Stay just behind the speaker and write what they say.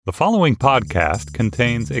The following podcast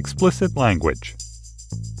contains explicit language.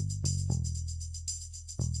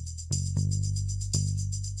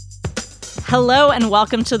 Hello and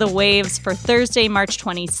welcome to The Waves for Thursday, March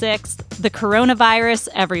 26th, the Coronavirus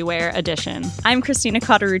Everywhere edition. I'm Christina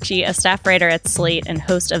Cauterucci, a staff writer at Slate and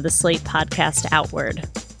host of the Slate podcast Outward.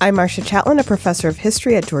 I'm Marcia Chatelain, a professor of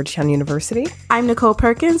history at Georgetown University. I'm Nicole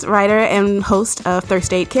Perkins, writer and host of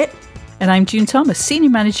First Aid Kit. And I'm June Thomas, senior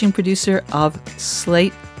managing producer of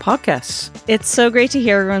Slate Podcasts. It's so great to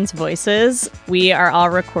hear everyone's voices. We are all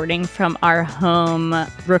recording from our home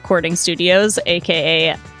recording studios,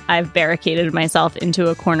 aka I've barricaded myself into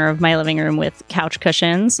a corner of my living room with couch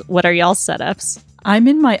cushions. What are y'all's setups? I'm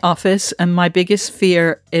in my office, and my biggest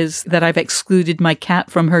fear is that I've excluded my cat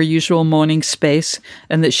from her usual morning space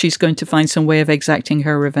and that she's going to find some way of exacting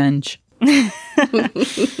her revenge.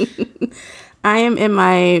 I am in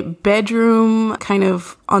my bedroom, kind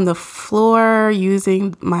of on the floor,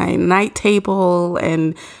 using my night table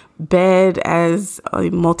and bed as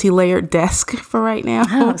a multi-layered desk for right now.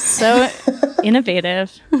 Oh, so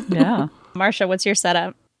innovative. Yeah. Marcia, what's your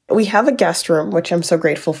setup? We have a guest room, which I'm so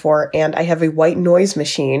grateful for, and I have a white noise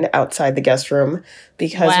machine outside the guest room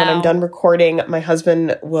because when I'm done recording, my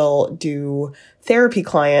husband will do therapy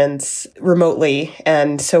clients remotely,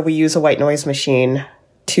 and so we use a white noise machine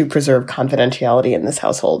to preserve confidentiality in this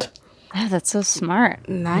household. Oh, that's so smart.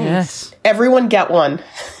 Nice. Yes. Everyone get one.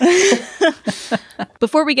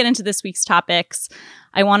 Before we get into this week's topics,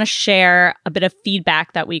 I want to share a bit of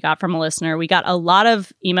feedback that we got from a listener. We got a lot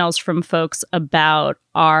of emails from folks about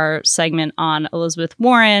our segment on Elizabeth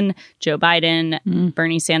Warren, Joe Biden,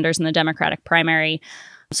 Bernie Sanders in the Democratic primary.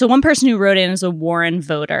 So one person who wrote in is a Warren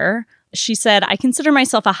voter. She said, I consider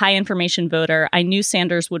myself a high information voter. I knew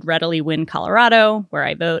Sanders would readily win Colorado, where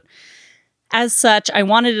I vote. As such, I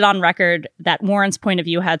wanted it on record that Warren's point of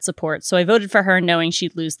view had support, so I voted for her knowing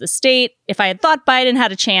she'd lose the state. If I had thought Biden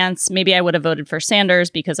had a chance, maybe I would have voted for Sanders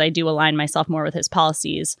because I do align myself more with his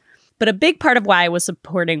policies. But a big part of why I was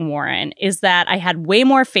supporting Warren is that I had way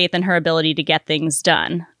more faith in her ability to get things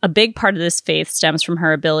done. A big part of this faith stems from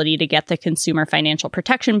her ability to get the Consumer Financial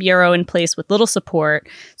Protection Bureau in place with little support,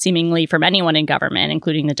 seemingly from anyone in government,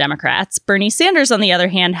 including the Democrats. Bernie Sanders, on the other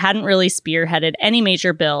hand, hadn't really spearheaded any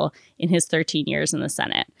major bill in his 13 years in the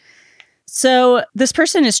Senate. So this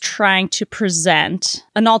person is trying to present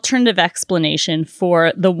an alternative explanation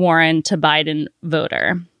for the Warren to Biden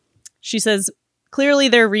voter. She says, clearly,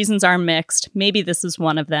 their reasons are mixed. Maybe this is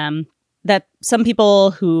one of them. That some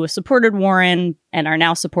people who supported Warren and are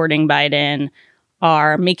now supporting Biden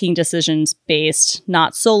are making decisions based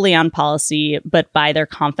not solely on policy, but by their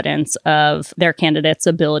confidence of their candidate's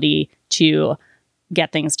ability to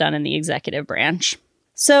get things done in the executive branch.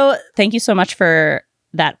 So thank you so much for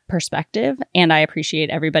that perspective. And I appreciate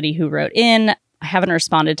everybody who wrote in. I haven't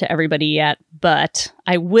responded to everybody yet, but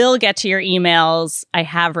I will get to your emails. I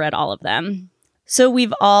have read all of them. So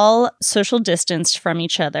we've all social distanced from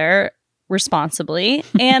each other responsibly.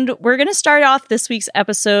 And we're going to start off this week's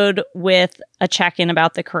episode with a check-in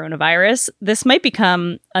about the coronavirus. This might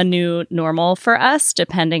become a new normal for us,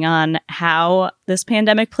 depending on how this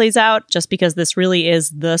pandemic plays out, just because this really is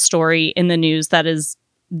the story in the news that is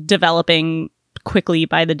developing quickly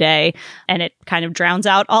by the day, and it kind of drowns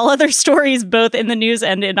out all other stories, both in the news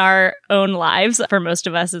and in our own lives. For most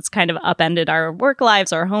of us, it's kind of upended our work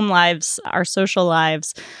lives, our home lives, our social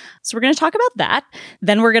lives. So we're going to talk about that.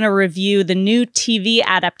 Then we're going to review the new TV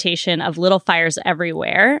adaptation of Little Fires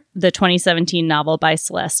Everywhere, the 2017 novel by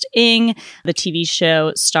Celeste Ng. The TV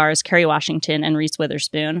show stars Kerry Washington and Reese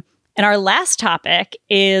Witherspoon. And our last topic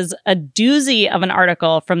is a doozy of an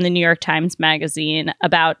article from the New York Times Magazine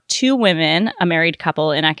about two women, a married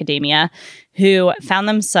couple in academia, who found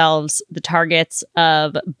themselves the targets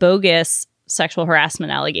of bogus sexual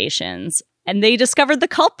harassment allegations. And they discovered the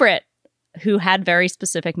culprit, who had very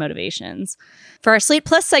specific motivations. For our Slate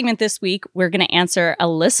Plus segment this week, we're going to answer a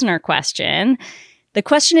listener question. The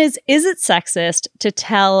question is it sexist to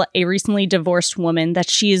tell a recently divorced woman that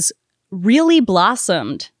she's really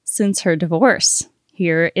blossomed since her divorce?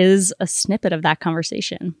 Here is a snippet of that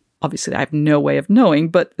conversation. Obviously, I have no way of knowing,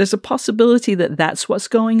 but there's a possibility that that's what's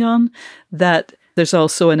going on, that there's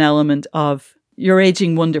also an element of you're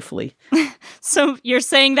aging wonderfully. So you're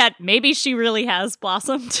saying that maybe she really has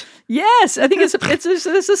blossomed? Yes, I think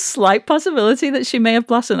there's a slight possibility that she may have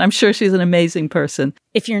blossomed. I'm sure she's an amazing person.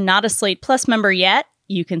 If you're not a Slate Plus member yet,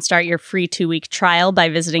 you can start your free 2-week trial by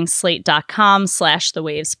visiting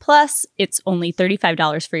slate.com/thewavesplus. It's only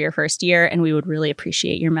 $35 for your first year, and we would really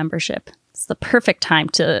appreciate your membership. It's the perfect time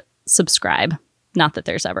to subscribe. Not that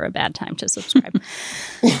there's ever a bad time to subscribe.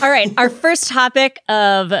 All right, our first topic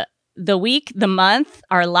of the week, the month,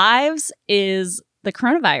 our lives is the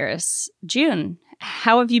coronavirus. June,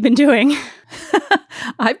 how have you been doing?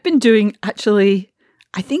 I've been doing, actually,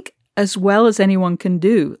 I think as well as anyone can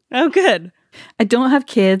do. Oh, good. I don't have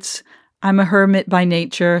kids. I'm a hermit by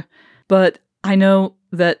nature, but I know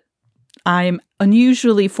that I'm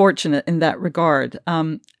unusually fortunate in that regard.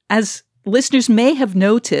 As listeners may have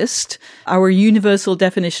noticed, our universal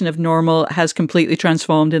definition of normal has completely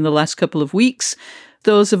transformed in the last couple of weeks.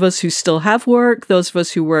 Those of us who still have work, those of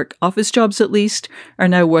us who work office jobs at least, are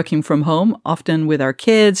now working from home, often with our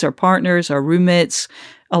kids, our partners, our roommates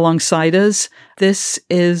alongside us. This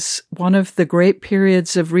is one of the great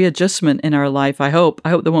periods of readjustment in our life, I hope. I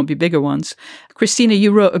hope there won't be bigger ones. Christina,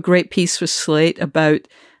 you wrote a great piece for Slate about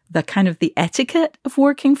the kind of the etiquette of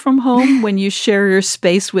working from home when you share your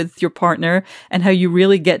space with your partner and how you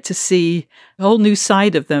really get to see a whole new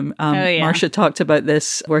side of them. Marcia talked about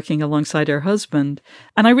this working alongside her husband.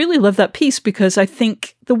 And I really love that piece because I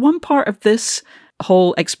think the one part of this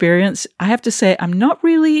whole experience, I have to say, I'm not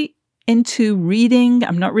really into reading.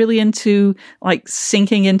 I'm not really into like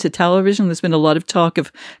sinking into television. There's been a lot of talk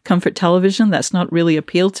of comfort television. That's not really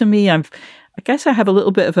appealed to me. I guess I have a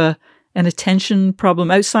little bit of an attention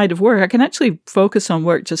problem outside of work. I can actually focus on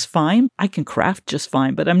work just fine. I can craft just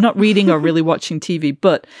fine, but I'm not reading or really watching TV.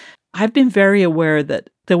 But I've been very aware that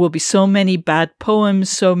there will be so many bad poems,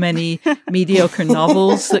 so many mediocre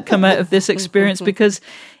novels that come out of this experience because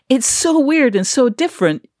it's so weird and so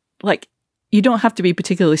different. Like, you don't have to be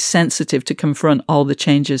particularly sensitive to confront all the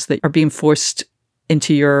changes that are being forced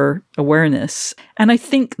into your awareness. And I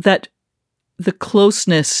think that the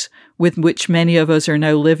closeness with which many of us are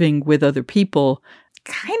now living with other people,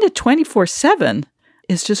 kind of 24/7,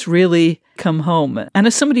 is just really come home. And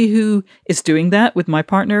as somebody who is doing that with my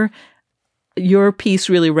partner, your piece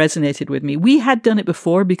really resonated with me. We had done it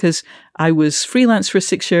before because I was freelance for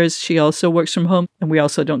 6 years. She also works from home and we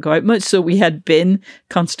also don't go out much. So we had been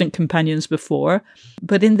constant companions before.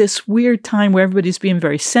 But in this weird time where everybody's being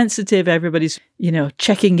very sensitive, everybody's,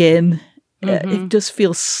 checking in, it just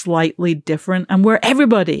feels slightly different. And where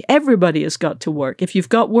everybody has got to work. If you've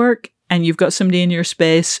got work and you've got somebody in your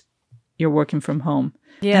space, you're working from home.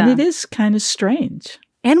 Yeah. And it is kind of strange.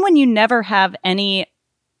 And when you never have any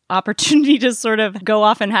opportunity to sort of go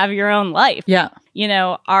off and have your own life. Yeah.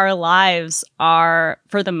 Our lives are,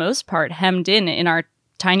 for the most part, hemmed in our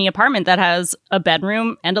tiny apartment that has a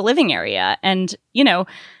bedroom and a living area. And,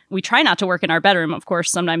 we try not to work in our bedroom. Of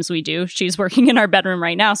course, sometimes we do. She's working in our bedroom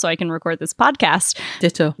right now so I can record this podcast.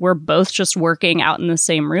 Ditto. We're both just working out in the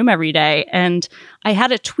same room every day. And I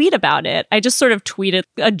had a tweet about it. I just sort of tweeted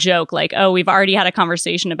a joke like, oh, we've already had a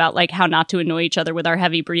conversation about like how not to annoy each other with our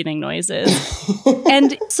heavy breathing noises.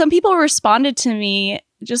 And some people responded to me,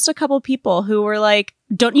 just a couple people who were like,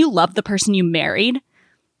 don't you love the person you married?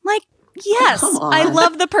 Like, yes, I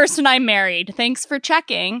love the person I married. Thanks for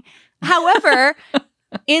checking. However,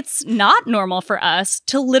 it's not normal for us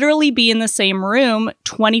to literally be in the same room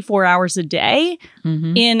 24 hours a day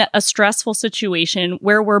in a stressful situation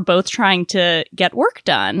where we're both trying to get work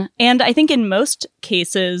done. And I think in most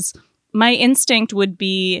cases, my instinct would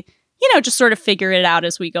be, just sort of figure it out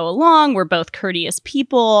as we go along. We're both courteous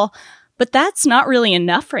people. But that's not really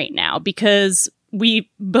enough right now because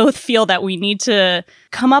we both feel that we need to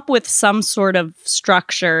come up with some sort of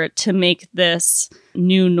structure to make this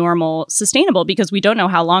new normal sustainable because we don't know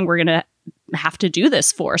how long we're going to have to do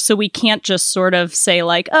this for. So we can't just sort of say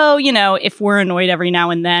like, oh, if we're annoyed every now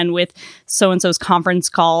and then with so-and-so's conference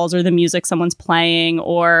calls or the music someone's playing,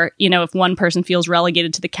 or, if one person feels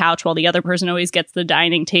relegated to the couch while the other person always gets the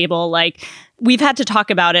dining table, like we've had to talk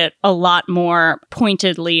about it a lot more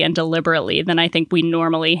pointedly and deliberately than I think we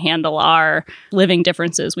normally handle our living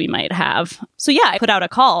differences we might have. So yeah, I put out a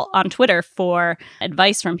call on Twitter for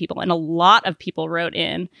advice from people, and a lot of people wrote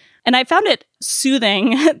in. And I found it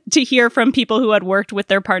soothing to hear from people who had worked with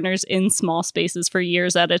their partners in small spaces for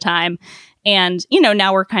years at a time. And,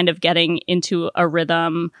 now we're kind of getting into a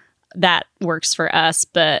rhythm that works for us.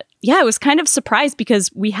 But yeah, I was kind of surprised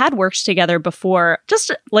because we had worked together before,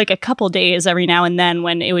 just like a couple days every now and then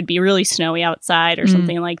when it would be really snowy outside or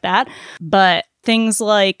something like that. But things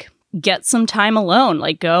like get some time alone,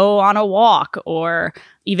 like go on a walk or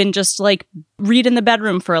even just like read in the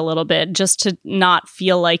bedroom for a little bit, just to not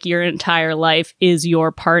feel like your entire life is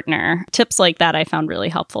your partner. Tips like that I found really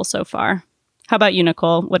helpful so far. How about you,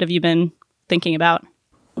 Nicole? What have you been thinking about?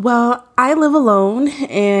 Well, I live alone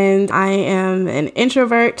and I am an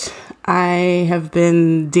introvert. I have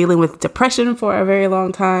been dealing with depression for a very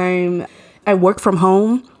long time. I work from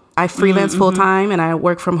home. I freelance full time and I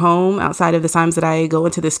work from home outside of the times that I go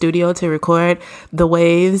into the studio to record The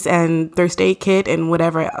Waves and First Aid Kit and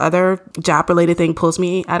whatever other job related thing pulls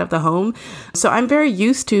me out of the home. So I'm very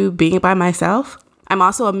used to being by myself. I'm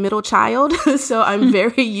also a middle child, so I'm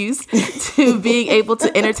very used to being able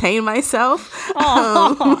to entertain myself.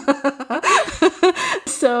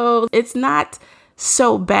 So it's not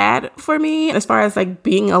so bad for me as far as like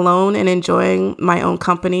being alone and enjoying my own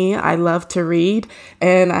company. I love to read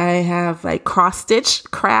and I have like cross-stitch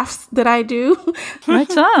crafts that I do.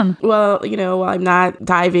 Right on. Well, you know, I'm not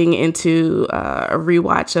diving into a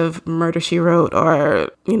rewatch of Murder, She Wrote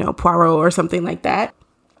or, you know, Poirot or something like that.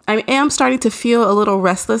 I am starting to feel a little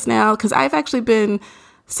restless now because I've actually been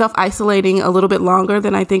self-isolating a little bit longer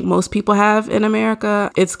than I think most people have in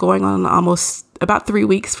America. It's going on almost about 3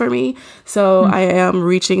 weeks for me. So I am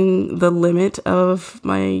reaching the limit of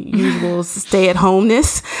my usual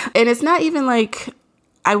stay-at-homeness. And it's not even like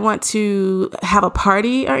I want to have a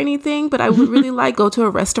party or anything, but I would really like go to a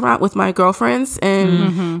restaurant with my girlfriends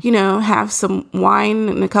and, you know, have some wine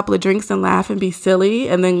and a couple of drinks and laugh and be silly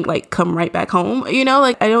and then like come right back home. You know,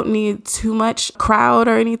 like I don't need too much crowd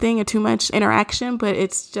or anything or too much interaction, but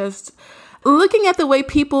it's just looking at the way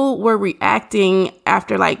people were reacting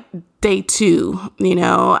after like day 2, you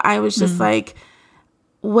know, I was just like,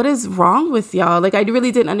 what is wrong with y'all? Like, I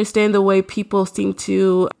really didn't understand the way people seem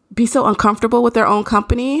to be so uncomfortable with their own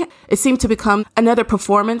company. It seemed to become another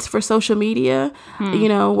performance for social media, you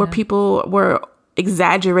know, where people were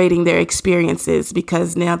exaggerating their experiences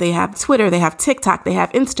because now they have Twitter, they have TikTok, they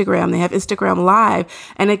have Instagram, they have Instagram Live.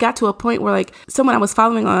 And it got to a point where like someone I was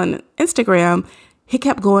following on Instagram, he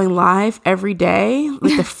kept going live every day,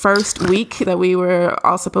 like the first week that we were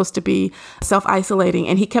all supposed to be self-isolating.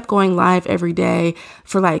 And he kept going live every day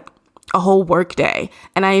for like a whole work day.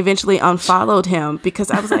 And I eventually unfollowed him because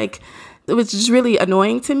I was like, it was just really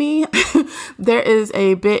annoying to me. There is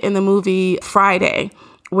a bit in the movie Friday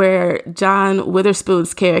where John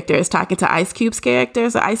Witherspoon's character is talking to Ice Cube's character.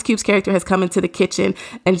 So Ice Cube's character has come into the kitchen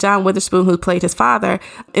and John Witherspoon, who played his father,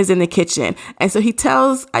 is in the kitchen. And so he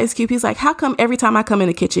tells Ice Cube, he's like, how come every time I come in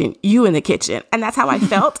the kitchen, you in the kitchen? And that's how I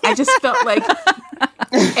felt. I just felt like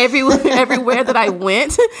everywhere that I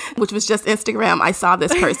went, which was just Instagram, I saw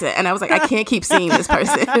this person and I was like, I can't keep seeing this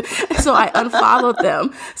person. So I unfollowed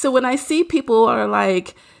them. So when I see people are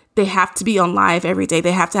like, they have to be on live every day,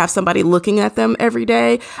 they have to have somebody looking at them every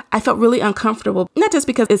day, I felt really uncomfortable. Not just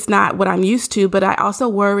because it's not what I'm used to, but I also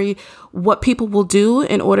worry what people will do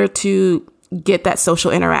in order to get that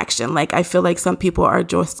social interaction. Like, I feel like some people are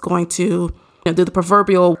just going to do the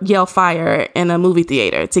proverbial yell fire in a movie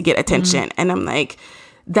theater to get attention. And I'm like,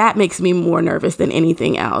 that makes me more nervous than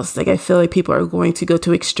anything else. Like, I feel like people are going to go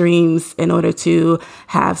to extremes in order to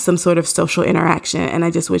have some sort of social interaction. And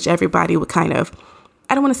I just wish everybody would kind of,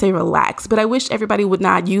 I don't want to say relax, but I wish everybody would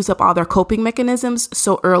not use up all their coping mechanisms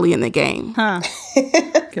so early in the game.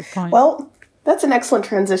 Good point. Well, that's an excellent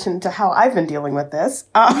transition to how I've been dealing with this.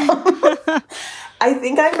 I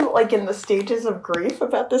think I'm like in the stages of grief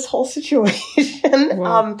about this whole situation.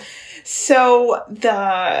 So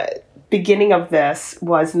the beginning of this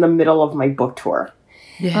was in the middle of my book tour.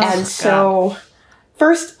 Yes. And so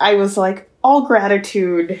first I was like all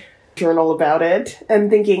gratitude journal about it and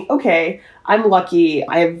thinking, okay, I'm lucky.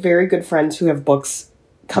 I have very good friends who have books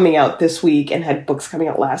coming out this week and had books coming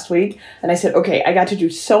out last week. And I said, okay, I got to do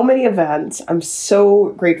so many events. I'm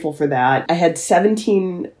so grateful for that. I had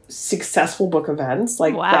 17 successful book events.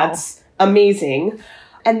 Like, That's amazing.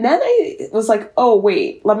 And then I was like, oh,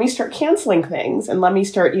 wait, let me start canceling things and let me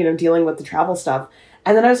start, dealing with the travel stuff.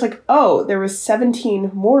 And then I was like, oh, there was 17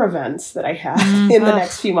 more events that I had in the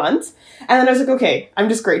next few months. And then I was like, okay, I'm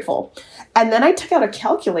just grateful. And then I took out a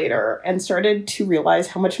calculator and started to realize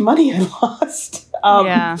how much money I lost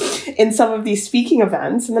in some of these speaking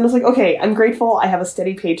events. And then I was like, okay, I'm grateful. I have a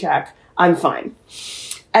steady paycheck. I'm fine.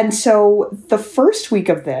 And so the first week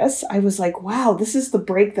of this, I was like, wow, this is the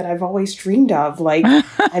break that I've always dreamed of. Like,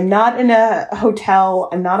 I'm not in a hotel.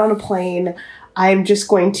 I'm not on a plane. I'm just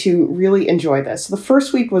going to really enjoy this. The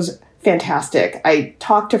first week was fantastic. I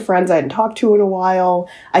talked to friends I hadn't talked to in a while.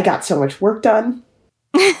 I got so much work done.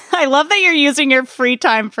 I love that you're using your free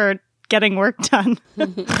time for getting work done.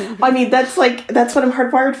 I mean, that's what I'm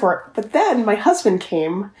hardwired for. But then my husband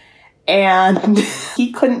came and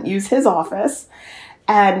he couldn't use his office.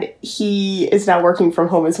 And he is now working from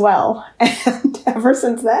home as well. And ever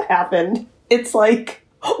since that happened, it's like,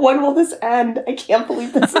 when will this end? I can't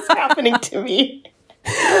believe this is happening to me.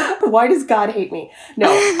 Why does God hate me? No,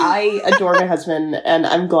 I adore my husband and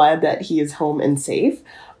I'm glad that he is home and safe.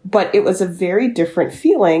 But it was a very different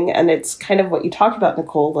feeling. And it's kind of what you talked about,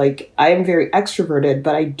 Nicole. Like, I am very extroverted,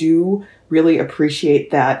 but I do really appreciate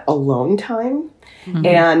that alone time. Mm-hmm.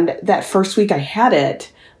 And that first week I had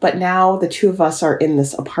it, but now the two of us are in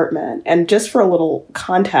this apartment. And just for a little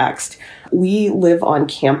context, we live on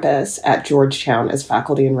campus at Georgetown as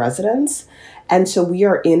faculty in residence. And so we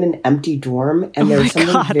are in an empty dorm, and there's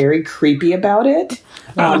something very creepy about it.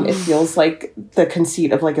 It feels like the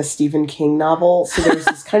conceit of like a Stephen King novel. So there's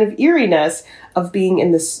this kind of eeriness of being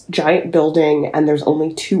in this giant building, and there's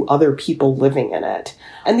only two other people living in it.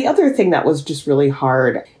 And the other thing that was just really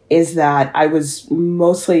hard is that I was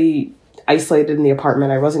mostly isolated in the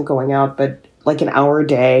apartment. I wasn't going out, but like an hour a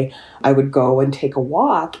day, I would go and take a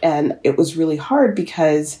walk. And it was really hard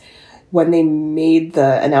because when they made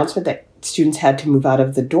the announcement that students had to move out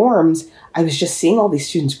of the dorms, I was just seeing all these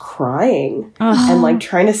students crying and like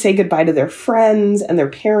trying to say goodbye to their friends and their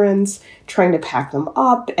parents, trying to pack them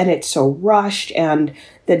up. And it's so rushed. And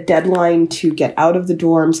the deadline to get out of the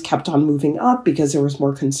dorms kept on moving up because there was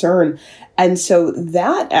more concern. And so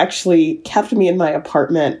that actually kept me in my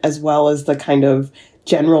apartment, as well as the kind of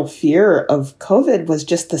general fear of COVID was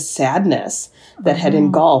just the sadness that had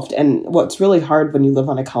engulfed. And what's really hard when you live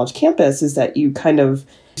on a college campus is that you kind of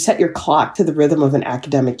set your clock to the rhythm of an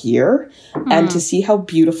academic year. And to see how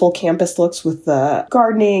beautiful campus looks with the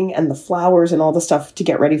gardening and the flowers and all the stuff to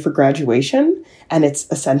get ready for graduation, and it's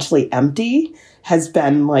essentially empty, has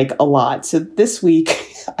been like a lot. So this week,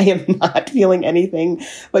 I am not feeling anything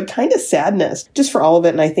but kind of sadness just for all of it.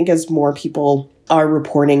 And I think as more people are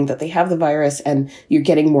reporting that they have the virus and you're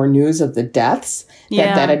getting more news of the deaths,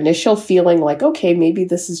 that initial feeling like, okay, maybe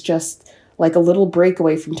this is just like a little break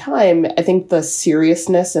away from time. I think the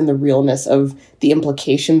seriousness and the realness of the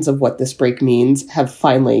implications of what this break means have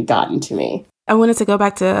finally gotten to me. I wanted to go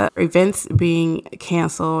back to events being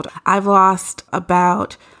canceled. I've lost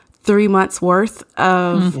about 3 months worth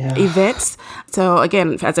of events. So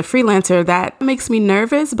again, as a freelancer, that makes me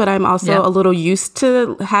nervous, but I'm also a little used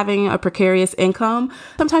to having a precarious income.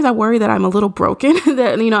 Sometimes I worry that I'm a little broken,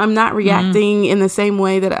 that, you know, I'm not reacting in the same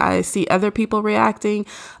way that I see other people reacting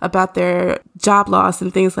about their job loss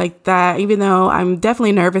and things like that. Even though I'm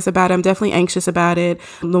definitely nervous about it, I'm definitely anxious about it.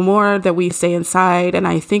 The more that we stay inside and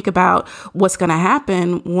I think about what's going to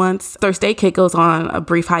happen once Thursday Kid goes on a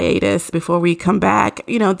brief hiatus before we come back,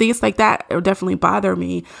 you know, things like that definitely bother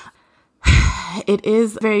me. It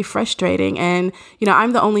is very frustrating. And, you know,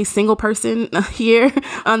 I'm the only single person here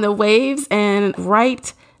on the waves. And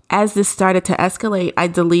right as this started to escalate, I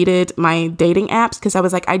deleted my dating apps because I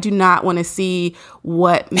was like, I do not want to see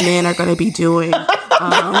what men are going to be doing.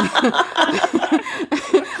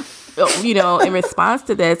 You know, in response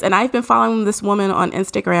to this. And I've been following this woman on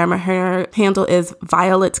Instagram. Her handle is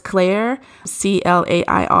Violet Claire,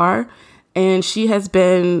 Clair. And she has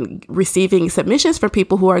been receiving submissions for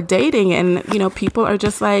people who are dating. And, you know, people are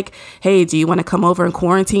just like, hey, do you want to come over and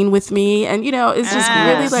quarantine with me? And, you know, it's just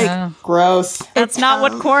really like gross. That's not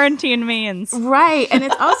what quarantine means. Right. And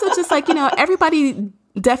it's also just like, you know, everybody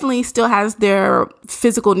definitely still has their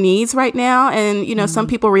physical needs right now. And, you know, some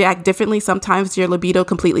people react differently. Sometimes your libido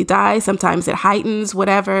completely dies. Sometimes it heightens,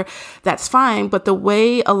 whatever. That's fine. But the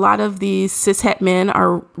way a lot of these cishet men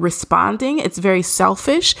are responding, it's very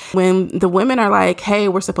selfish. When the women are like, hey,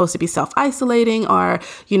 we're supposed to be self-isolating, or,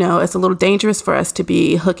 you know, it's a little dangerous for us to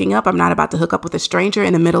be hooking up. I'm not about to hook up with a stranger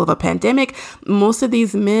in the middle of a pandemic. Most of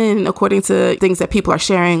these men, according to things that people are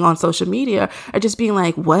sharing on social media, are just being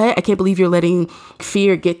like, what? I can't believe you're letting fear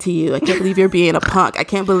get to you. I can't believe you're being a punk. I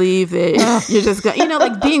can't believe that you're just going, you know,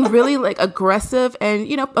 like being really like aggressive. And,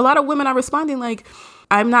 you know, a lot of women are responding like,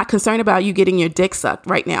 I'm not concerned about you getting your dick sucked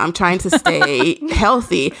right now. I'm trying to stay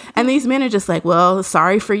healthy. And these men are just like, well,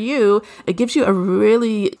 sorry for you. It gives you a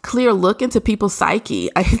really clear look into people's psyche,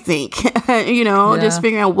 I think, you know, just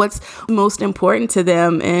figuring out what's most important to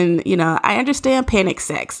them. And, you know, I understand panic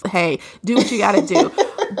sex. Hey, do what you got to do.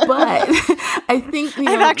 But I think, you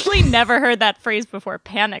know, I've actually never heard that phrase before,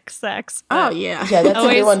 panic sex. Oh, yeah. Yeah, that's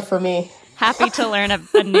a new one for me. Happy to learn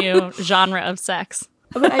a new genre of sex.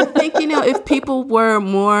 But I think, you know, if people were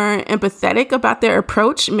more empathetic about their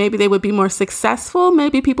approach, maybe they would be more successful.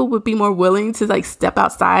 Maybe people would be more willing to like step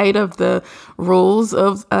outside of the rules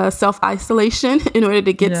of self-isolation in order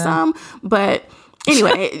to get some. But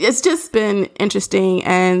anyway, it's just been interesting.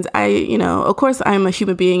 And I, you know, of course, I'm a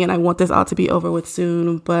human being and I want this all to be over with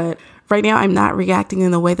soon. But right now, I'm not reacting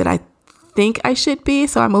in the way that I think I should be.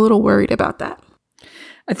 So I'm a little worried about that.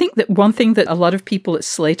 I think that one thing that a lot of people at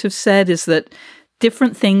Slate have said is that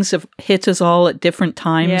different things have hit us all at different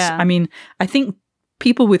times. Yeah. I mean, I think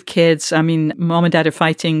people with kids, I mean, Mom and Dad Are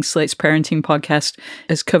Fighting, Slate's parenting podcast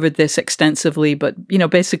has covered this extensively, but,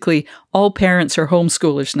 basically all parents are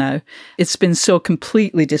homeschoolers now. It's been so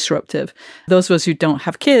completely disruptive. Those of us who don't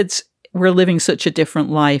have kids, we're living such a different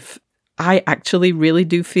life. I actually really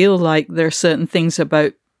do feel like there are certain things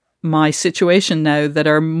about my situation now that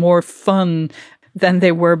are more fun than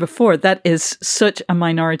they were before. That is such a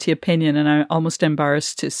minority opinion, and I'm almost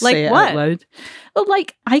embarrassed to say it out loud. Well,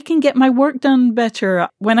 I can get my work done better.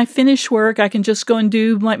 When I finish work, I can just go and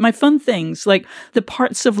do my fun things. The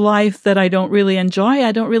parts of life that I don't really enjoy,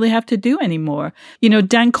 I don't really have to do anymore.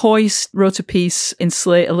 Dan Coy wrote a piece in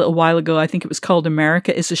Slate a little while ago. I think it was called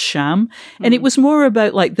America is a Sham. And it was more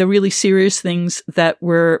about the really serious things that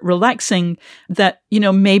were relaxing that,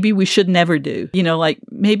 maybe we should never do.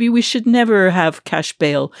 Maybe we should never have cash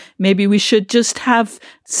bail. Maybe we should just have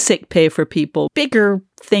sick pay for people. Bigger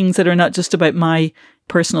things that are not just about my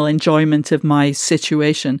personal enjoyment of my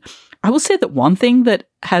situation. I will say that one thing that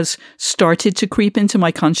has started to creep into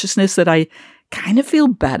my consciousness that I kind of feel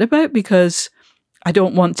bad about because I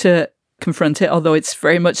don't want to confront it, although it's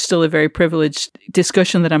very much still a very privileged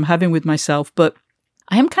discussion that I'm having with myself. But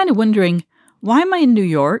I am kind of wondering, why am I in New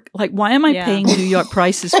York? Why am I paying New York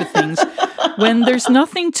prices for things when there's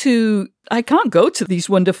nothing to... I can't go to these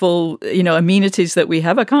wonderful, amenities that we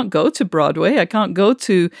have. I can't go to Broadway. I can't go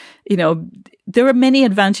to, there are many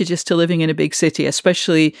advantages to living in a big city,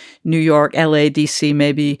 especially New York, LA, DC,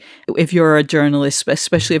 maybe if you're a journalist,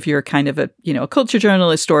 especially if you're kind of a culture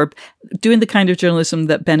journalist or doing the kind of journalism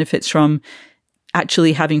that benefits from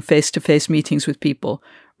actually having face-to-face meetings with people.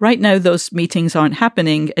 Right now, those meetings aren't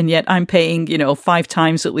happening, and yet I'm paying, 5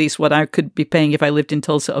 times at least what I could be paying if I lived in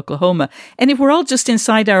Tulsa, Oklahoma. And if we're all just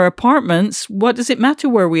inside our apartments, what does it matter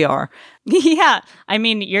where we are? Yeah, I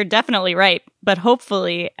mean, you're definitely right. But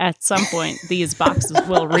hopefully, at some point, these boxes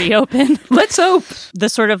will reopen. Let's hope. The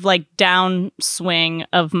sort of downswing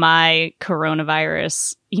of my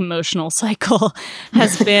coronavirus emotional cycle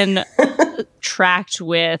has been tracked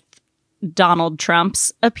with Donald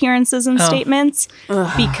Trump's appearances and statements,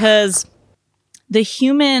 because the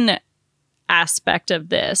human aspect of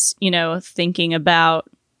this, thinking about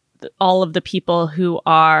all of the people who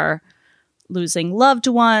are losing loved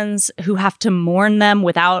ones, who have to mourn them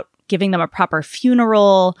without giving them a proper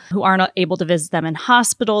funeral, who aren't able to visit them in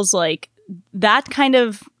hospitals, that kind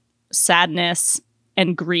of sadness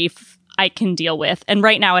and grief I can deal with. And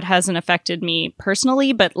right now it hasn't affected me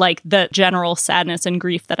personally, but the general sadness and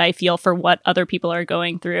grief that I feel for what other people are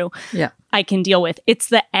going through, I can deal with. It's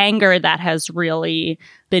the anger that has really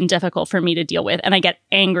been difficult for me to deal with. And I get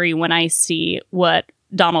angry when I see what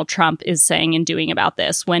Donald Trump is saying and doing about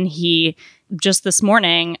this, when he just this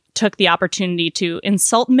morning took the opportunity to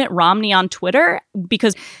insult Mitt Romney on Twitter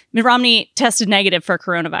because Mitt Romney tested negative for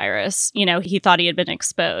coronavirus. He thought he had been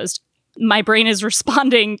exposed. My brain is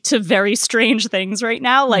responding to very strange things right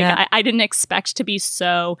now. I didn't expect to be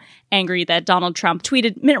so angry that Donald Trump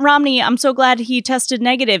tweeted, Mitt Romney, I'm so glad he tested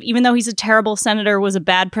negative, even though he's a terrible senator, was a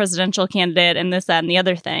bad presidential candidate, and this, that, and the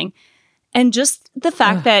other thing. And just the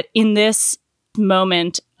fact that in this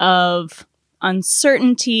moment of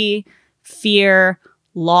uncertainty, fear,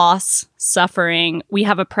 loss, suffering, we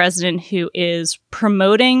have a president who is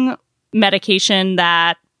promoting medication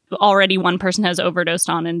that already one person has overdosed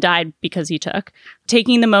on and died because he took,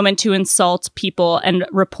 taking the moment to insult people and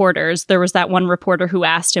reporters. There was that one reporter who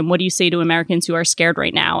asked him, what do you say to Americans who are scared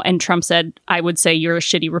right now? And Trump said, I would say you're a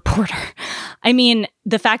shitty reporter. I mean,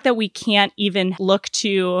 the fact that we can't even look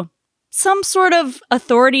to some sort of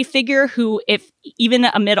authority figure who, if even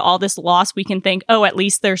amid all this loss, we can think, oh, at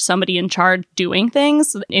least there's somebody in charge doing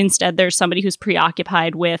things. Instead, there's somebody who's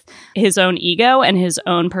preoccupied with his own ego and his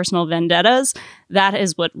own personal vendettas. That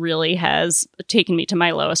is what really has taken me to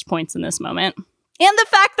my lowest points in this moment. And the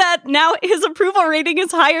fact that now his approval rating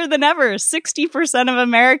is higher than ever. 60% of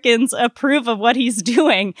Americans approve of what he's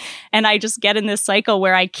doing. And I just get in this cycle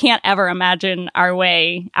where I can't ever imagine our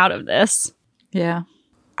way out of this. Yeah.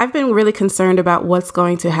 I've been really concerned about what's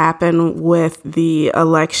going to happen with the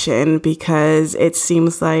election because it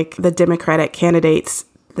seems like the Democratic candidates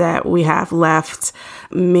that we have left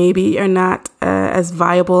maybe are not as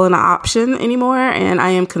viable an option anymore. And I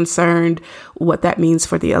am concerned what that means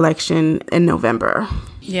for the election in November.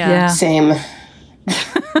 Yeah. Same.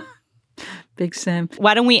 Big same.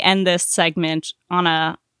 Why don't we end this segment on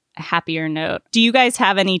a happier note? Do you guys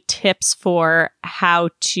have any tips for how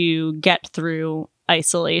to get through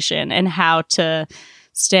isolation and how to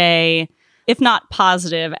stay, if not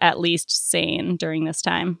positive, at least sane during this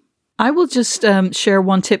time? I will just share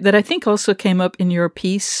one tip that I think also came up in your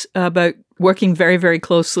piece about working very, very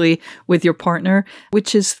closely with your partner,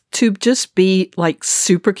 which is to just be like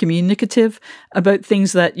super communicative about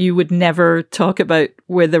things that you would never talk about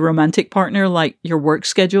with a romantic partner, like your work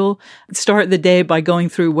schedule. Start the day by going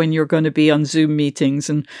through when you're going to be on Zoom meetings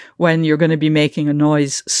and when you're going to be making a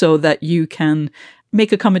noise so that you can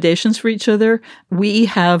make accommodations for each other. We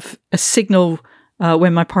have a signal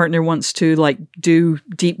when my partner wants to like do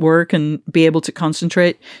deep work and be able to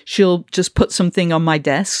concentrate, she'll just put something on my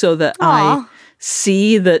desk so that I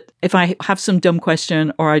see that if I have some dumb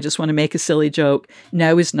question or I just want to make a silly joke,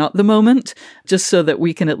 now is not the moment, just so that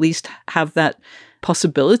we can at least have that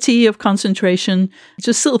possibility of concentration.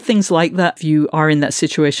 Just little things like that, if you are in that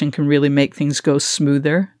situation, can really make things go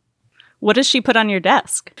smoother. What does she put on your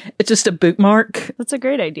desk? It's just a bookmark. That's a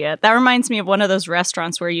great idea. That reminds me of one of those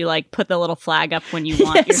restaurants where you like put the little flag up when you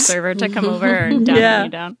want your server to come over and down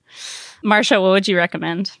you down. Marsha, what would you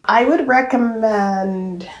recommend? I would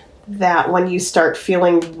recommend that when you start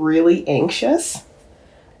feeling really anxious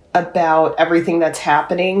about everything that's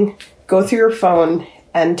happening, go through your phone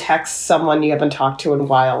and text someone you haven't talked to in a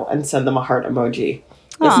while and send them a heart emoji.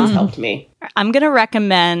 This has helped me. I'm going to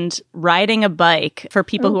recommend riding a bike for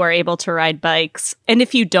people who are able to ride bikes. And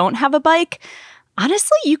if you don't have a bike,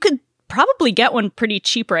 honestly, you could probably get one pretty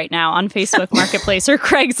cheap right now on Facebook Marketplace or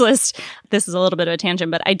Craigslist. This is a little bit of a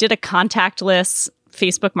tangent, but I did a contactless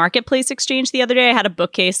Facebook Marketplace exchange the other day. I had a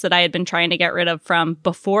bookcase that I had been trying to get rid of from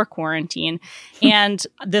before quarantine. And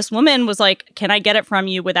this woman was like, can I get it from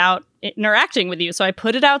you without interacting with you? So I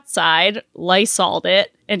put it outside, Lysoled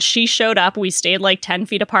it, and she showed up. We stayed like 10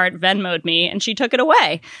 feet apart, Venmo'd me, and she took it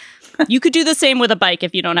away. You could do the same with a bike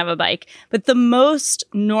if you don't have a bike. But the most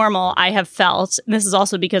normal I have felt, and this is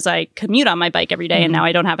also because I commute on my bike every day and now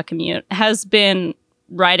I don't have a commute, has been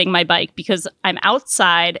riding my bike because I'm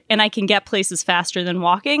outside and I can get places faster than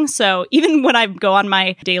walking. So even when I go on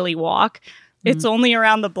my daily walk, it's only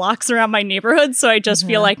around the blocks around my neighborhood. So I just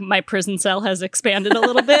feel like my prison cell has expanded a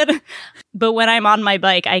little bit. But when I'm on my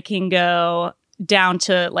bike, I can go down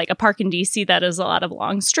to like a park in DC that is a lot of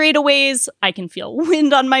long straightaways. I can feel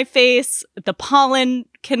wind on my face. The pollen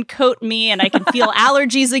can coat me and I can feel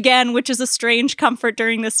allergies again, which is a strange comfort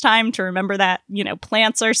during this time to remember that, you know,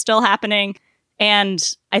 plants are still happening. And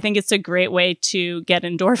I think it's a great way to get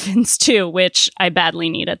endorphins too, which I badly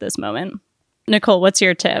need at this moment. Nicole, what's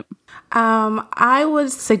your tip? I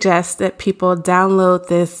would suggest that people download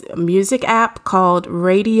this music app called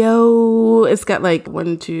Radio. It's got like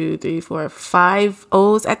 1, 2, 3, 4, 5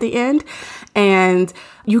 O's at the end. And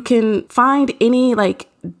you can find any like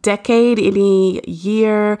decade, any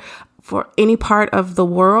year for any part of the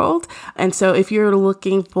world. And so if you're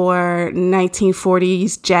looking for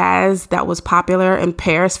 1940s jazz that was popular in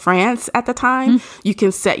Paris, France at the time, you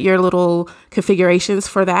can set your little configurations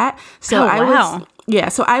for that. So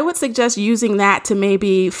I would suggest using that to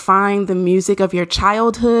maybe find the music of your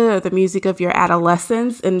childhood or the music of your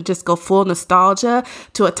adolescence and just go full nostalgia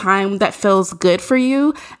to a time that feels good for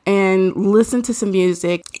you and listen to some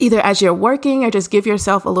music either as you're working or just give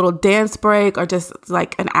yourself a little dance break or just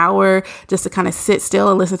like an hour just to kind of sit still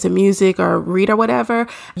and listen to music or read or whatever.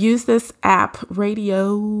 Use this app,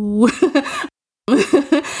 Radio.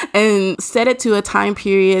 And set it to a time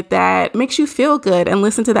period that makes you feel good and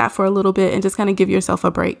listen to that for a little bit and just kind of give yourself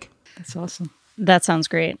a break. That's awesome. That sounds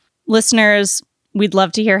great. Listeners, we'd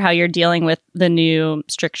love to hear how you're dealing with the new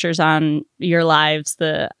strictures on your lives,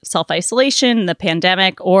 the self-isolation, the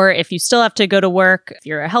pandemic, or if you still have to go to work, if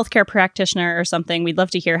you're a healthcare practitioner or something, we'd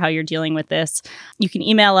love to hear how you're dealing with this. You can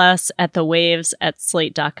email us at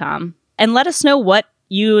thewaves@slate.com and let us know what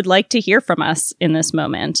you'd like to hear from us in this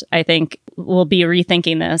moment. I think we'll be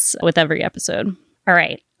rethinking this with every episode. All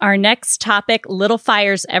right. Our next topic, Little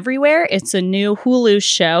Fires Everywhere. It's a new Hulu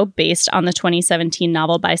show based on the 2017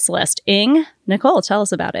 novel by Celeste Ng. Nicole, tell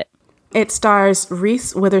us about it. It stars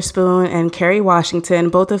Reese Witherspoon and Kerry Washington,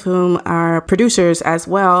 both of whom are producers as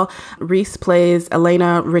well. Reese plays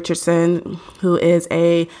Elena Richardson, who is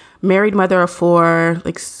a married mother of 4,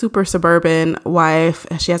 like super suburban wife.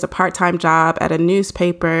 She has a part-time job at a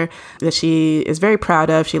newspaper that she is very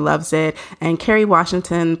proud of. She loves it. And Kerry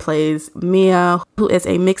Washington plays Mia, who is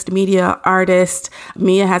a mixed media artist.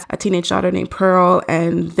 Mia has a teenage daughter named Pearl,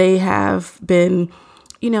 and they have been,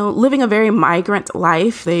 you know, living a very migrant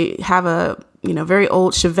life. They have a, you know, very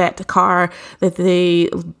old Chevette car that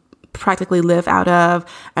they practically live out of.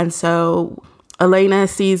 And so Elena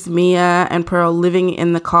sees Mia and Pearl living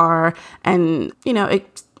in the car and, you know,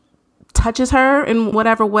 it touches her in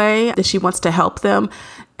whatever way that she wants to help them.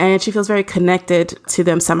 And she feels very connected to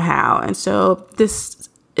them somehow. And so this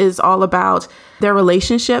is all about their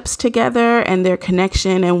relationships together and their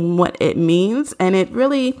connection and what it means. And it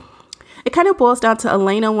really it kind of boils down to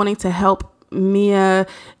Elena wanting to help Mia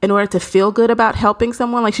in order to feel good about helping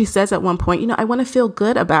someone. Like she says at one point, I want to feel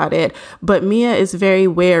good about it. But Mia is very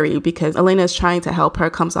wary because Elena is trying to help her,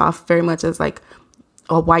 comes off very much as like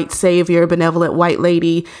a white savior, benevolent white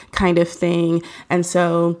lady kind of thing. And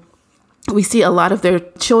so we see a lot of their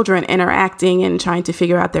children interacting and trying to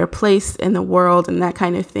figure out their place in the world and that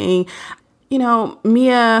kind of thing.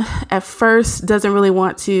 Mia at first doesn't really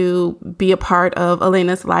want to be a part of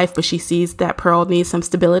Elena's life, but she sees that Pearl needs some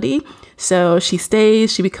stability. So she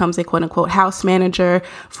stays. She becomes a quote unquote house manager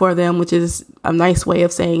for them, which is a nice way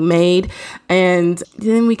of saying maid. And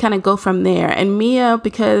then we kind of go from there. And Mia,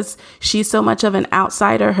 because she's so much of an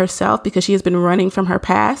outsider herself, because she has been running from her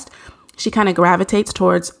past, she kind of gravitates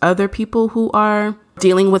towards other people who are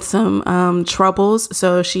dealing with some troubles.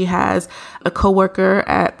 So she has a coworker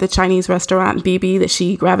at the Chinese restaurant, Bibi, that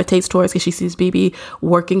she gravitates towards because she sees Bibi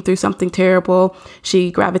working through something terrible.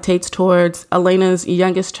 She gravitates towards Elena's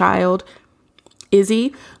youngest child,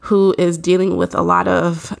 Izzy, who is dealing with a lot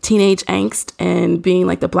of teenage angst and being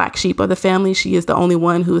like the black sheep of the family. She is the only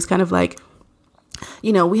one who is kind of like,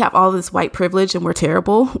 we have all this white privilege and we're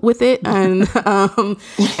terrible with it. And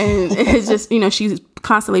it's just, she's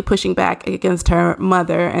constantly pushing back against her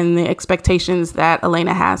mother and the expectations that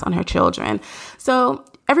Elena has on her children. So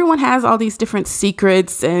everyone has all these different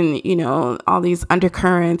secrets and, all these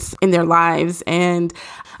undercurrents in their lives. And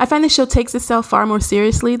I find the show takes itself far more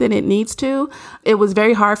seriously than it needs to. It was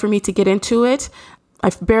very hard for me to get into it.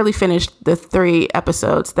 I've barely finished the 3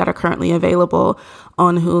 episodes that are currently available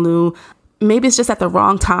on Hulu. Maybe it's just at the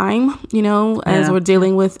wrong time, as we're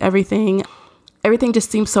dealing with everything. Everything just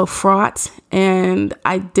seems so fraught, and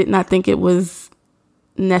I did not think it was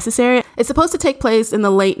necessary. It's supposed to take place in the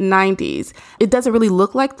late 90s. It doesn't really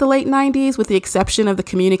look like the late 90s with the exception of the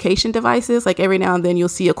communication devices. Like every now and then you'll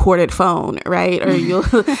see a corded phone, right? Or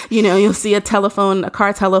you'll see a telephone, a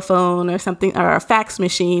car telephone or something, or a fax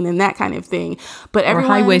machine and that kind of thing. But or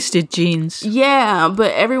high-waisted jeans. Yeah,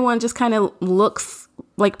 but everyone just kind of looks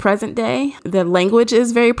like present day. The language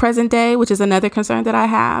is very present day, which is another concern that I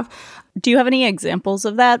have. Do you have any examples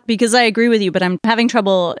of that? Because I agree with you, but I'm having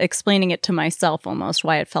trouble explaining it to myself almost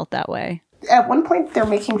why it felt that way. At one point, they're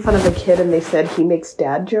making fun of a kid and they said he makes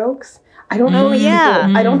dad jokes. I don't know.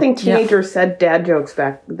 I don't think teenagers said dad jokes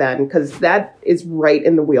back then because that is right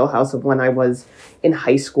in the wheelhouse of when I was in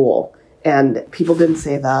high school and people didn't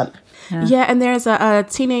say that. Yeah, and there's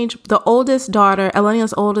the oldest daughter,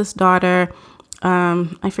 Elena's oldest daughter,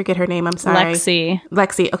 I forget her name. I'm sorry.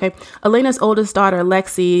 Lexi. Okay. Elena's oldest daughter,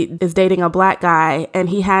 Lexi, is dating a black guy, and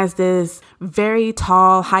he has this very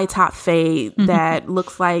tall, high top fade that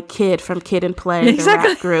looks like Kid from Kid and Play, the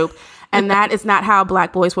rap group. And that is not how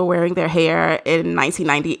black boys were wearing their hair in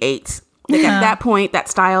 1998. Like at that point, that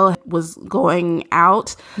style was going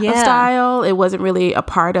out of style. It wasn't really a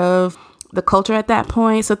part of the culture at that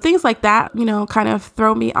point. So things like that, kind of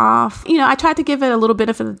throw me off. I tried to give it a little bit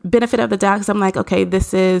of a benefit of the doubt because I'm like, okay,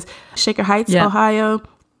 this is Shaker Heights, Ohio.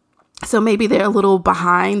 So maybe they're a little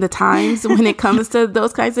behind the times when it comes to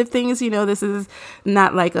those kinds of things. This is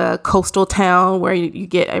not like a coastal town where you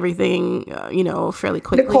get everything, fairly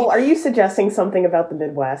quickly. Nicole, are you suggesting something about the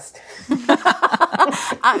Midwest?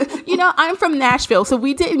 I'm from Nashville, so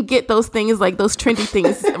we didn't get those things, like those trendy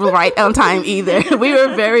things right on time either. We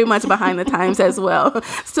were very much behind the times as well.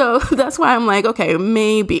 So that's why I'm like, okay,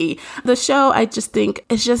 maybe. The show, I just think,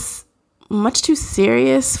 is just much too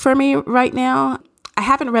serious for me right now. I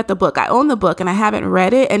haven't read the book. I own the book and I haven't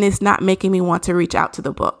read it, and it's not making me want to reach out to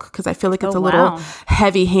the book because I feel like it's a little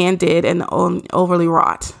heavy-handed and overly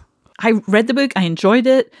wrought. I read the book. I enjoyed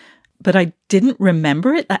it, but I didn't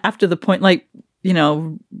remember it after the point. Like,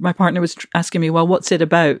 my partner was asking me, well, what's it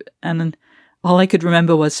about? And then all I could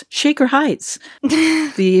remember was Shaker Heights.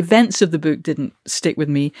 The events of the book didn't stick with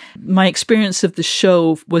me. My experience of the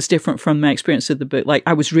show was different from my experience of the book. Like,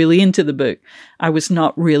 I was really into the book. I was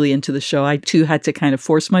not really into the show. I too had to kind of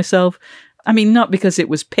force myself. I mean, not because it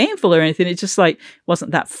was painful or anything. It just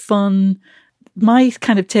wasn't that fun. My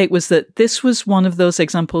kind of take was that this was one of those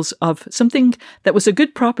examples of something that was a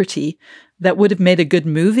good property that would have made a good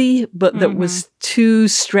movie, but that was too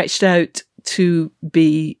stretched out to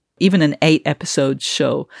be even an 8-episode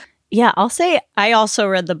show. Yeah, I'll say I also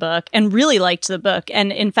read the book and really liked the book.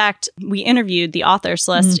 And in fact, we interviewed the author,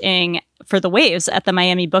 Celeste Ng, for The Waves at the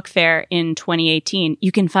Miami Book Fair in 2018.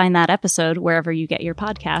 You can find that episode wherever you get your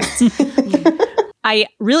podcasts. I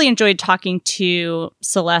really enjoyed talking to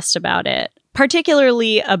Celeste about it,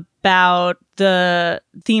 particularly about the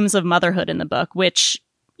themes of motherhood in the book, which,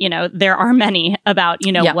 there are many about,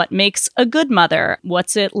 what makes a good mother?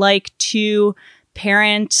 What's it like to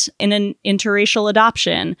parent in an interracial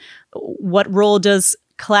adoption? what role does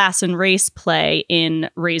class and race play in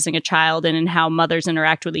raising a child and in how mothers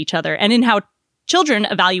interact with each other and in how children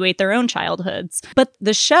evaluate their own childhoods. But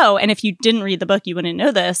the show, and if you didn't read the book, you wouldn't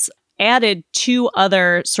know this, added 2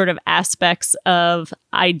 other sort of aspects of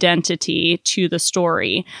identity to the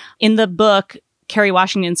story. In the book, Kerry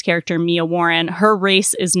Washington's character, Mia Warren, her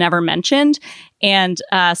race is never mentioned. And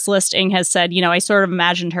Celeste Ng has said, I sort of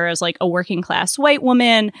imagined her as like a working class white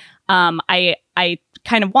woman. I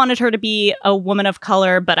kind of wanted her to be a woman of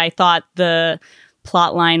color, but I thought the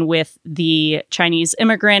plot line with the Chinese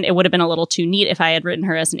immigrant, it would have been a little too neat if I had written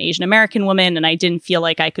her as an Asian American woman, and I didn't feel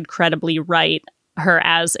like I could credibly write her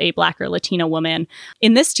as a Black or Latina woman.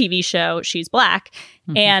 In this TV show, she's Black,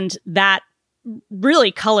 and that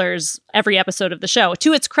really colors every episode of the show.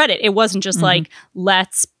 To its credit, it wasn't just like,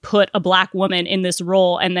 let's put a Black woman in this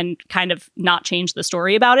role and then kind of not change the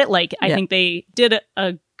story about it. Like, I think they did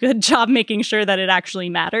a good job making sure that it actually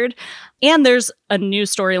mattered. And there's a new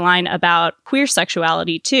storyline about queer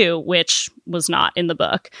sexuality too, which was not in the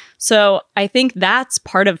book. So I think that's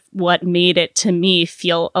part of what made it, to me,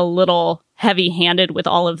 feel a little heavy-handed with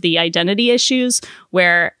all of the identity issues,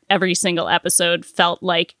 where every single episode felt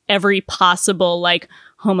like every possible like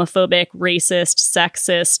homophobic, racist,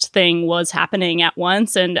 sexist thing was happening at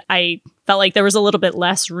once. And I felt like there was a little bit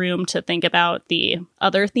less room to think about the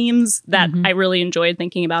other themes that I really enjoyed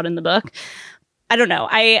thinking about in the book. I don't know.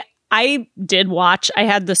 I did watch, I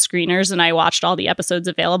had the screeners and I watched all the episodes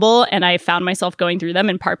available, and I found myself going through them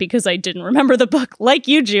in part because I didn't remember the book like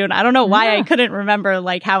you, June. I don't know why I couldn't remember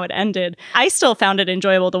like how it ended. I still found it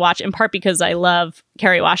enjoyable to watch, in part because I love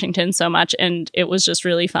Kerry Washington so much, and it was just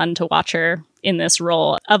really fun to watch her in this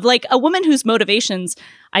role of like a woman whose motivations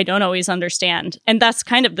I don't always understand. And that's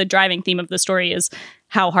kind of the driving theme of the story, is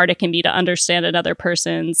how hard it can be to understand another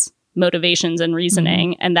person's motivations and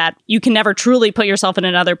reasoning, and that you can never truly put yourself in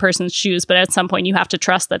another person's shoes, but at some point you have to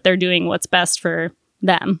trust that they're doing what's best for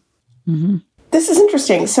them. This is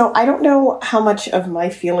interesting. So I don't know how much of my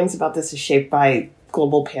feelings about this is shaped by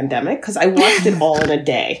global pandemic, because I watched it all in a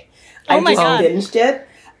day. I just binged it.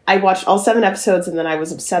 I watched all 7 episodes, and then I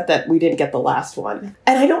was upset that we didn't get the last one.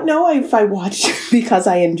 And I don't know if I watched because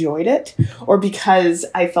I enjoyed it or because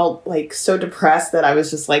I felt like so depressed that I was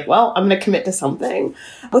just like, well, I'm going to commit to something.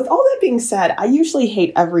 With all that being said, I usually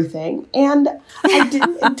hate everything. And I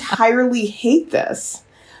didn't entirely hate this,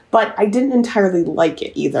 but I didn't entirely like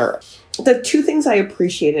it either. The 2 things I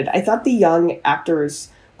appreciated, I thought the young actors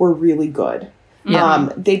were really good.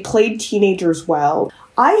 They played teenagers well.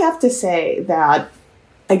 I have to say that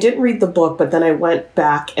I didn't read the book, but then I went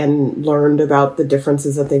back and learned about the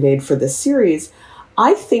differences that they made for this series.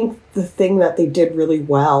 I think the thing that they did really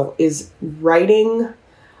well is writing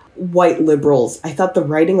white liberals. I thought the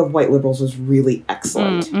writing of white liberals was really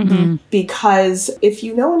excellent. Because if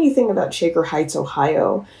you know anything about Shaker Heights,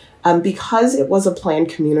 Ohio, because it was a planned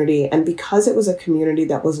community and because it was a community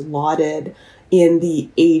that was lauded in the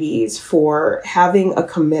 80s for having a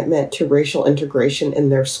commitment to racial integration in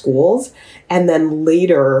their schools. And then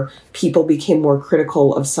later, people became more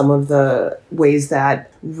critical of some of the ways that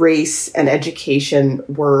race and education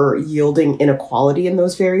were yielding inequality in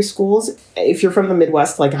those very schools. If you're from the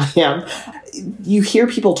Midwest like I am, you hear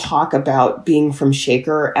people talk about being from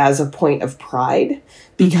Shaker as a point of pride,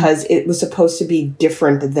 because it was supposed to be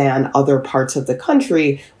different than other parts of the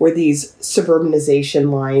country where these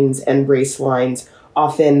suburbanization lines and race lines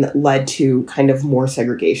often led to kind of more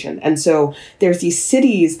segregation. And so there's these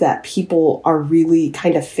cities that people are really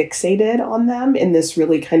kind of fixated on them in this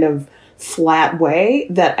really kind of flat way,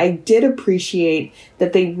 that I did appreciate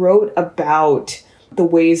that they wrote about the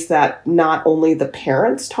ways that not only the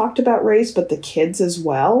parents talked about race, but the kids as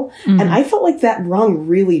well. And I felt like that rung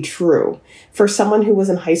really true. For someone who was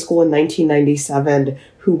in high school in 1997,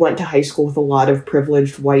 who went to high school with a lot of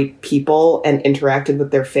privileged white people and interacted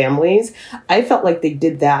with their families, I felt like they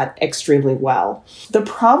did that extremely well. The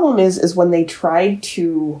problem is when they tried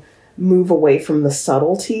to move away from the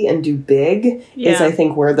subtlety and do big is, I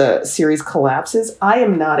think, where the series collapses. I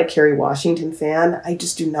am not a Kerry Washington fan. I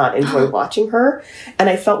just do not enjoy watching her. And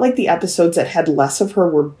I felt like the episodes that had less of her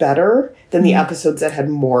were better than the episodes that had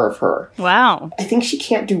more of her. Wow. I think she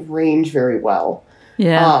can't do range very well.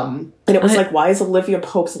 Yeah. And it was like, why is Olivia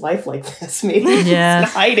Pope's life like this? Maybe she's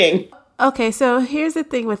hiding. Okay, so here's the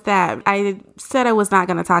thing with that. I said I was not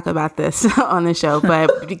going to talk about this on the show, but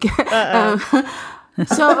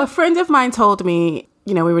so a friend of mine told me,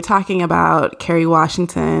 we were talking about Kerry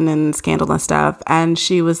Washington and Scandal and stuff, and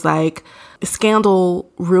she was like, Scandal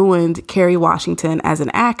ruined Kerry Washington as an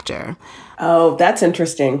actor. Oh, that's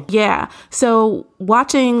interesting. Yeah. So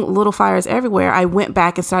watching Little Fires Everywhere, I went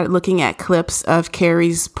back and started looking at clips of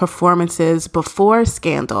Carrie's performances before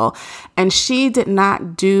Scandal. And she did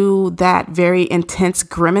not do that very intense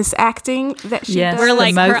grimace acting that she does. Where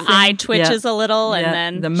like her eye twitches a little and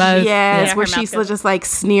then the mouth. Yes, where she's just like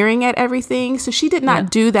sneering at everything. So she did not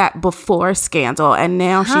do that before Scandal. And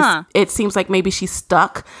now it seems like maybe she's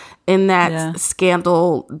stuck in that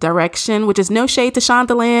Scandal direction, which is no shade to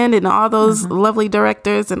Shondaland and all those lovely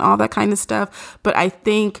directors and all that kind of stuff. But I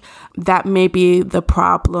think that may be the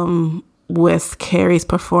problem with Carrie's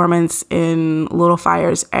performance in Little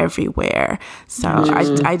Fires Everywhere. So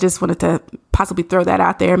I just wanted to possibly throw that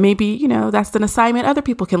out there. Maybe, that's an assignment other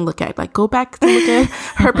people can look at. Like, go back to look at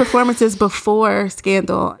her performances before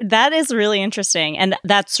Scandal. That is really interesting. And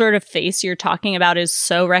that sort of face you're talking about is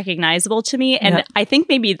so recognizable to me. And I think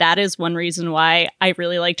maybe that is one reason why I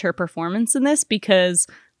really liked her performance in this, because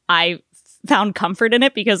I found comfort in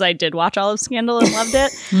it because I did watch all of Scandal and loved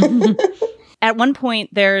it. At one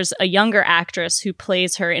point, there's a younger actress who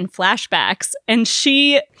plays her in flashbacks, and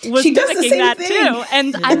she was mimicking that too.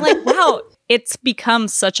 And I'm like, wow, it's become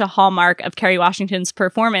such a hallmark of Kerry Washington's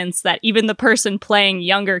performance that even the person playing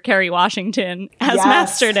younger Kerry Washington has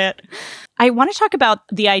mastered it. I want to talk about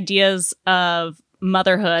the ideas of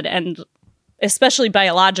motherhood and especially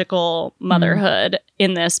biological motherhood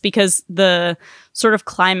in this, because the sort of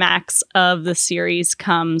climax of the series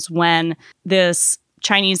comes when this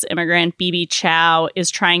Chinese immigrant, Bibi Chow, is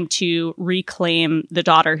trying to reclaim the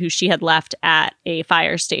daughter who she had left at a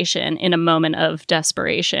fire station in a moment of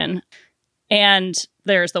desperation. And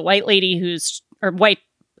there's the white lady or white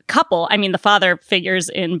couple. I mean, the father figures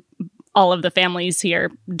in all of the families here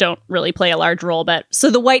don't really play a large role, but so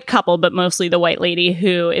the white couple, but mostly the white lady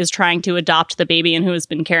who is trying to adopt the baby and who has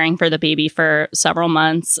been caring for the baby for several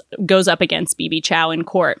months, goes up against Bibi Chow in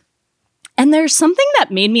court. And there's something that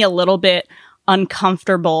made me a little bit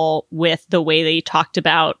uncomfortable with the way they talked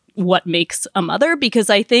about what makes a mother, because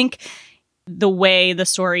I think the way the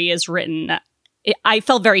story is written, I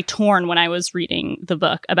felt very torn when I was reading the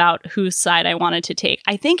book about whose side I wanted to take.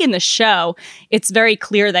 I think in the show, it's very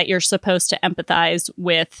clear that you're supposed to empathize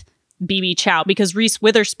with Bibi Chow because Reese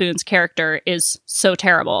Witherspoon's character is so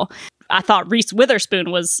terrible. I thought Reese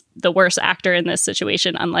Witherspoon was the worst actor in this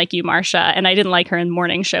situation, unlike you, Marcia, and I didn't like her in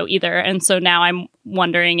Morning Show either. And so now I'm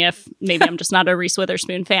wondering if maybe I'm just not a Reese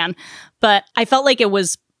Witherspoon fan. But I felt like it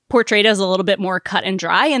was portrayed as a little bit more cut and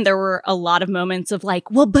dry, and there were a lot of moments of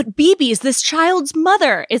like, well, but Bibi is this child's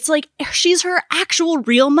mother. It's like she's her actual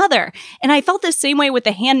real mother. And I felt the same way with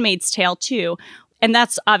The Handmaid's Tale too. And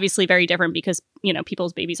that's obviously very different because,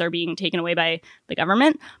 people's babies are being taken away by the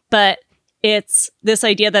government. But it's this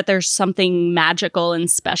idea that there's something magical and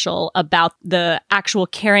special about the actual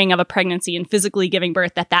carrying of a pregnancy and physically giving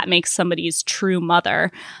birth, that makes somebody's true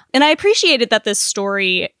mother. And I appreciated that this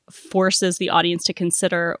story forces the audience to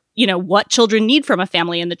consider, what children need from a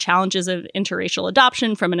family and the challenges of interracial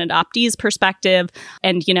adoption from an adoptee's perspective.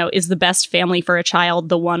 And, is the best family for a child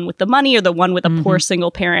the one with the money or the one with a poor single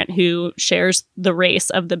parent who shares the race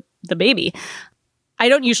of the baby? I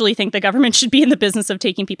don't usually think the government should be in the business of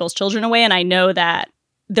taking people's children away. And I know that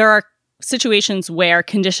there are situations where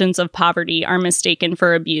conditions of poverty are mistaken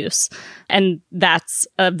for abuse. And that's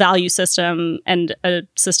a value system and a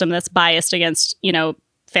system that's biased against,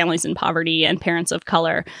 families in poverty and parents of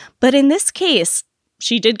color. But in this case,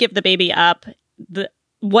 she did give the baby up.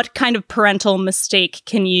 What kind of parental mistake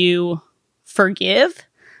can you forgive?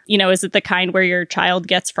 Is it the kind where your child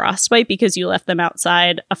gets frostbite because you left them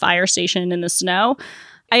outside a fire station in the snow?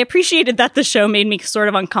 I appreciated that the show made me sort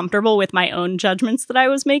of uncomfortable with my own judgments that I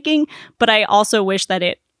was making, but I also wish that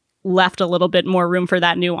it left a little bit more room for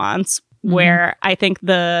that nuance where I think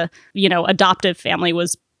the, adoptive family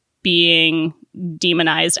was being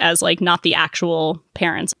demonized as like not the actual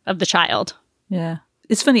parents of the child. Yeah.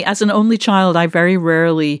 It's funny, as an only child, I very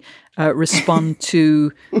rarely respond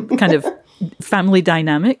to kind of family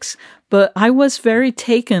dynamics, but I was very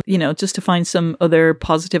taken, just to find some other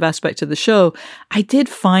positive aspect of the show. I did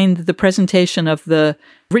find the presentation of the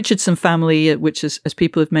Richardson family, which is, as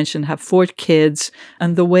people have mentioned, have 4 kids,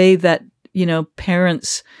 and the way that,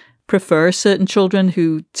 parents prefer certain children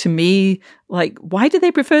who, to me, like, why do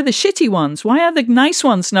they prefer the shitty ones? Why are the nice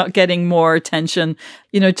ones not getting more attention?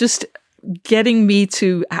 Just getting me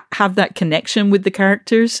to have that connection with the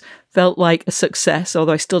characters felt like a success,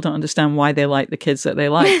 although I still don't understand why they like the kids that they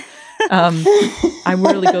like. I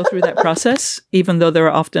rarely go through that process, even though there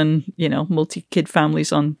are often, multi-kid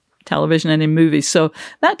families on television and in movies. So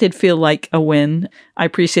that did feel like a win. I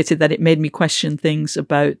appreciated that it made me question things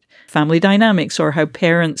about family dynamics or how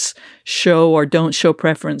parents show or don't show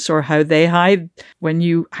preference or how they hide when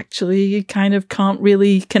you actually kind of can't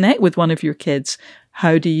really connect with one of your kids.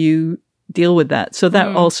 How do you deal with that? So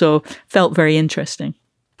that also felt very interesting.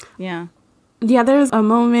 Yeah. Yeah, there's a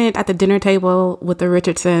moment at the dinner table with the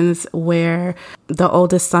Richardsons where the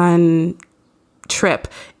oldest son, Trip,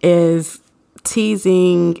 is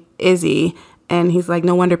teasing Izzy, and he's like,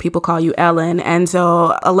 no wonder people call you Ellen. And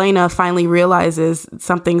so Elena finally realizes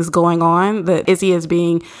something's going on, that Izzy is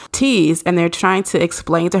being teased, and they're trying to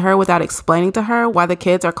explain to her without explaining to her why the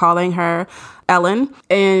kids are calling her Ellen.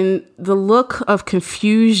 And the look of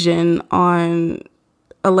confusion on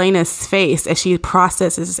Elena's face as she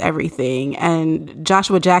processes everything. And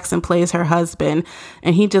Joshua Jackson plays her husband,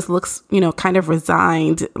 and he just looks, kind of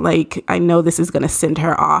resigned. Like, I know this is going to send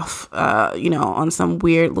her off, on some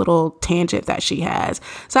weird little tangent that she has.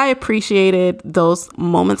 So I appreciated those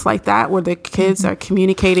moments like that where the kids are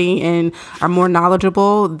communicating and are more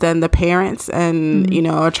knowledgeable than the parents and,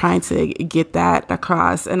 are trying to get that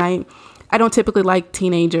across. And I don't typically like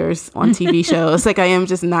teenagers on TV shows. Like, I am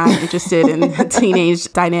just not interested in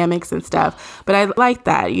teenage dynamics and stuff. But I like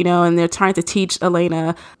that, and they're trying to teach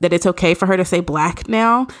Elena that it's okay for her to say Black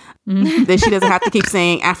now, that she doesn't have to keep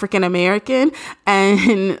saying African American.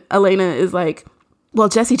 And Elena is like, well,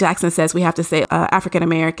 Jesse Jackson says we have to say African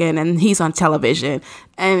American, and he's on television.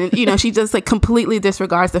 And, she just like completely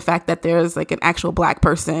disregards the fact that there's like an actual Black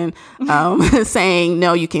person saying,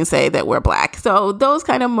 no, you can say that we're Black. So those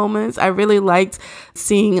kind of moments, I really liked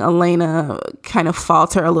seeing Elena kind of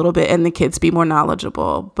falter a little bit and the kids be more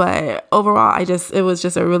knowledgeable. But overall, it was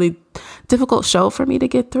just a really difficult show for me to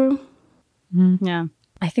get through. Yeah.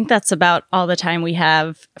 I think that's about all the time we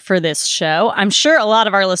have for this show. I'm sure a lot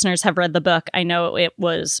of our listeners have read the book. I know it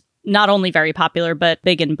was not only very popular, but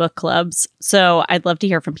big in book clubs. So I'd love to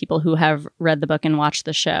hear from people who have read the book and watched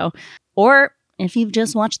the show. Or if you've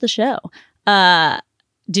just watched the show,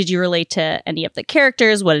 did you relate to any of the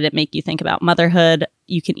characters? What did it make you think about motherhood?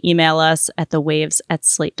 You can email us at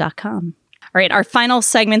thewaves@slate.com. All right, our final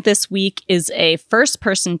segment this week is a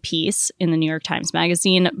first-person piece in the New York Times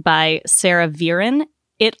Magazine by Sarah Viren.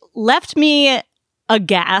 It left me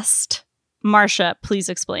aghast. Marcia, please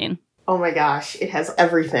explain. Oh my gosh, it has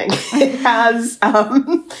everything. It has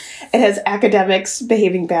academics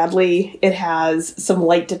behaving badly. It has some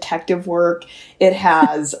light detective work. It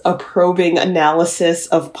has a probing analysis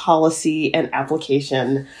of policy and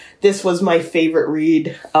application. This was my favorite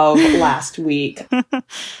read of last week.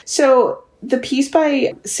 So the piece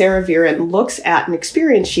by Sarah Viren looks at an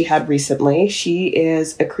experience she had recently. She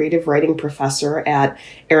is a creative writing professor at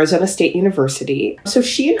Arizona State University. So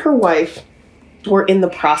she and her wife were in the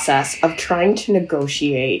process of trying to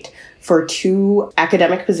negotiate for 2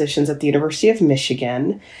 academic positions at the University of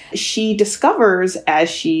Michigan. She discovers as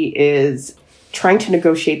she is trying to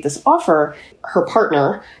negotiate this offer, her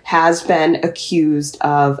partner has been accused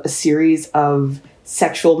of a series of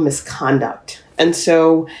sexual misconduct. And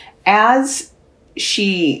so as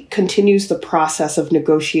she continues the process of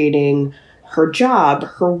negotiating her job,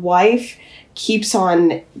 her wife keeps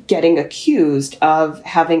on getting accused of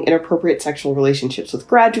having inappropriate sexual relationships with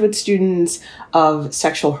graduate students, of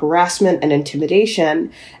sexual harassment and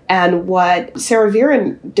intimidation. And what Sarah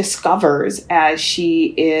Viren discovers as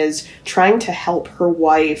she is trying to help her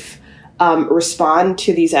wife respond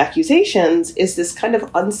to these accusations is this kind of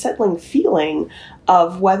unsettling feeling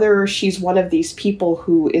of whether she's one of these people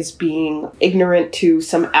who is being ignorant to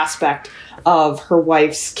some aspect of her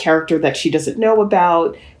wife's character that she doesn't know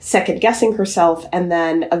about, second-guessing herself, and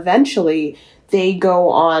then eventually they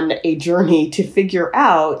go on a journey to figure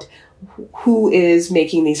out who is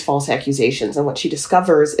making these false accusations. And what she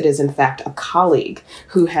discovers, it is in fact a colleague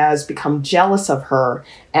who has become jealous of her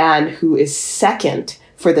and who is second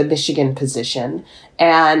for the Michigan position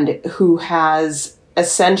and who has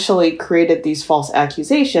essentially created these false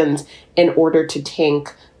accusations in order to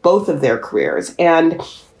tank both of their careers. And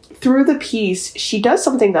through the piece, she does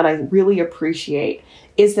something that I really appreciate,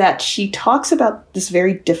 is that she talks about this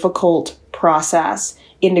very difficult process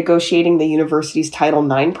in negotiating the university's Title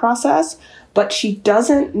IX process, but she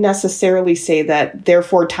doesn't necessarily say that,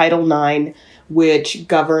 therefore, Title IX, which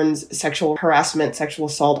governs sexual harassment, sexual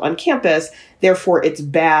assault on campus, therefore it's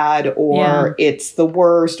bad or it's the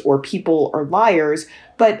worst or people are liars,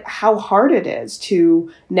 but how hard it is to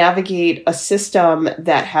navigate a system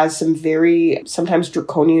that has some very sometimes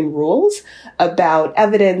draconian rules about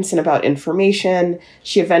evidence and about information.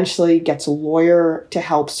 She eventually gets a lawyer to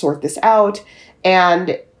help sort this out.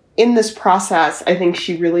 And in this process, I think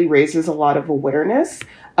she really raises a lot of awareness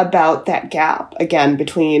about that gap, again,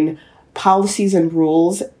 between policies and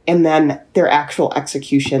rules and then their actual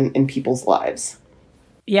execution in people's lives.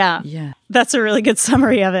 Yeah. That's a really good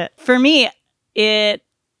summary of it. For me, it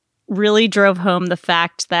really drove home the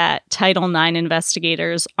fact that Title IX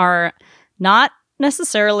investigators are not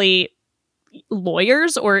necessarily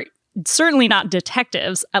lawyers or certainly not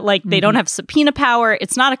detectives. Like, they don't have subpoena power.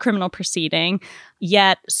 It's not a criminal proceeding,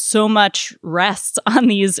 yet so much rests on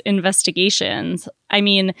these investigations. I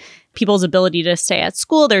mean, people's ability to stay at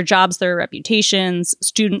school, their jobs, their reputations,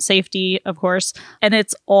 student safety, of course. And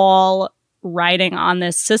it's all riding on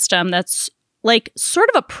this system that's like sort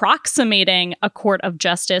of approximating a court of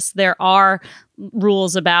justice. There are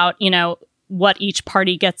rules about, what each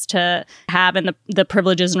party gets to have and the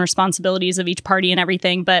privileges and responsibilities of each party and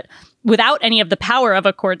everything, but without any of the power of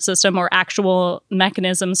a court system or actual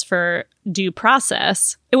mechanisms for due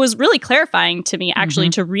process. It was really clarifying to me, actually,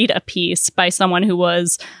 to read a piece by someone who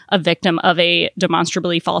was a victim of a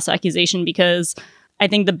demonstrably false accusation, because I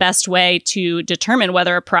think the best way to determine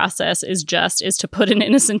whether a process is just is to put an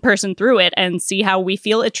innocent person through it and see how we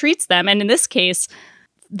feel it treats them. And in this case,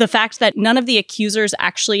 the fact that none of the accusers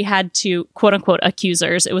actually had to, quote unquote,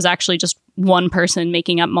 accusers, it was actually just one person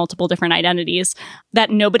making up multiple different identities, that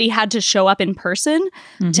nobody had to show up in person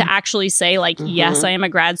to actually say, like, yes, I am a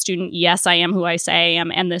grad student. Yes, I am who I say I am.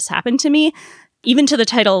 And this happened to me. Even to the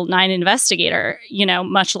Title IX investigator,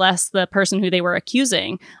 much less the person who they were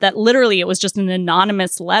accusing, that literally it was just an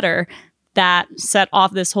anonymous letter that set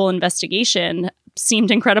off this whole investigation, seemed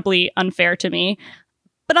incredibly unfair to me.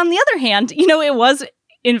 But on the other hand, it was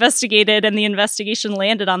investigated and the investigation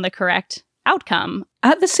landed on the correct outcome.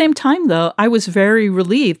 At the same time, though, I was very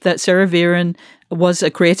relieved that Sarah Viren was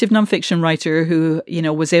a creative nonfiction writer who,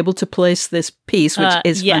 was able to place this piece, which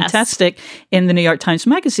is fantastic, in the New York Times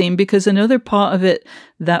Magazine, because another part of it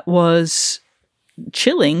that was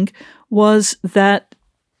chilling was that,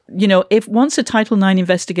 if once a Title IX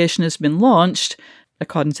investigation has been launched,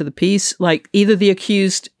 according to the piece, like, either the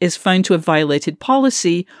accused is found to have violated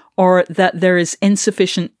policy or that there is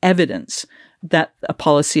insufficient evidence that a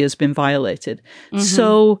policy has been violated.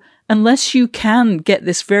 So unless you can get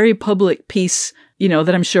this very public piece,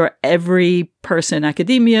 that I'm sure every person in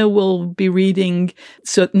academia will be reading,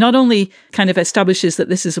 so it not only kind of establishes that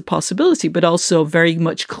this is a possibility, but also very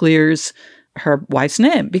much clears her wife's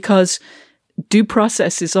name, because due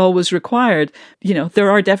process is always required.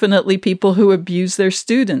 There are definitely people who abuse their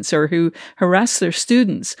students or who harass their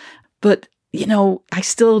students. But, I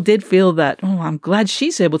still did feel that, I'm glad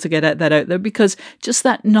she's able to get that out there, because just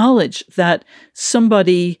that knowledge that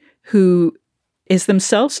somebody who is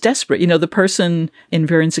themselves desperate, the person in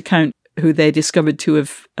Viren's account who they discovered to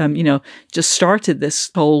have, just started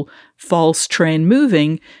this whole false train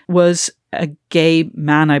moving, was a gay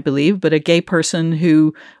man, I believe, but a gay person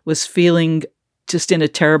who was feeling just in a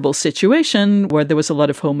terrible situation where there was a lot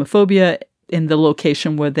of homophobia in the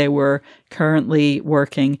location where they were currently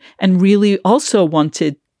working, and really also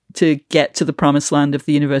wanted to get to the promised land of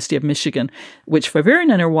the University of Michigan, which for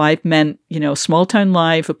Viren and her wife meant, small town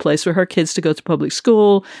life, a place for her kids to go to public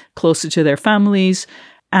school, closer to their families.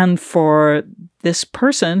 And for this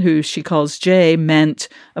person, who she calls Jay, meant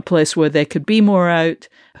a place where they could be more out,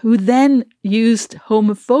 who then used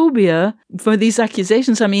homophobia for these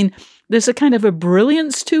accusations. I mean, there's a kind of a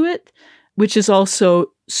brilliance to it, which is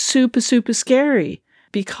also super, super scary,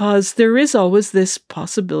 because there is always this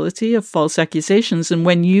possibility of false accusations. And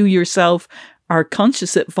when you yourself are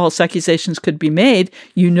conscious that false accusations could be made,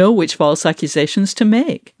 you know which false accusations to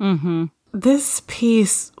make. This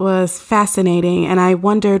piece was fascinating, and I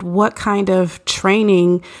wondered what kind of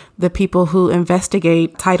training the people who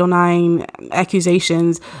investigate Title IX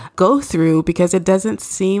accusations go through, because it doesn't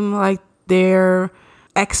seem like they're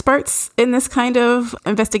experts in this kind of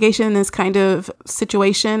investigation, this kind of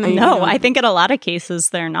situation. No, I think in a lot of cases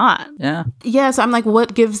they're not. Yeah. So I'm like,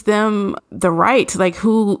 what gives them the right? Like,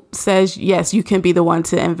 who says, yes, you can be the one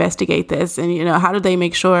to investigate this? And, how do they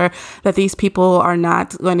make sure that these people are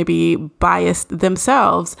not going to be biased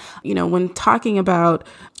themselves? When talking about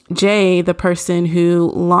Jay, the person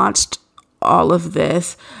who launched all of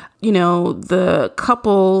this, the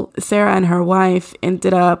couple, Sarah and her wife,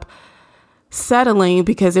 ended up settling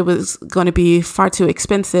because it was going to be far too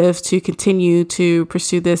expensive to continue to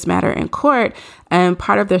pursue this matter in court. And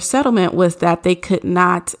part of their settlement was that they could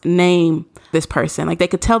not name this person. Like, they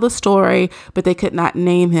could tell the story, but they could not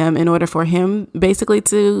name him in order for him basically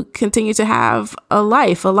to continue to have a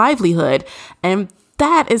life, a livelihood. And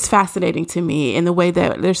that is fascinating to me, in the way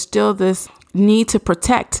that there's still this need to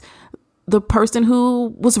protect the person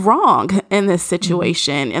who was wrong in this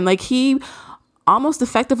situation. And like, he almost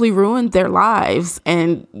effectively ruined their lives,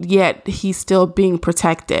 and yet he's still being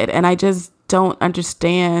protected. And I just don't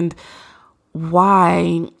understand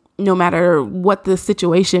why, no matter what the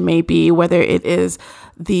situation may be, whether it is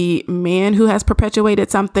the man who has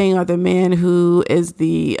perpetuated something or the man who is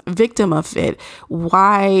the victim of it,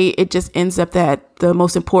 why it just ends up that the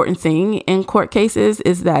most important thing in court cases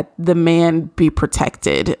is that the man be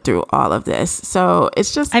protected through all of this. So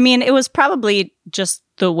it's just... I mean, it was probably just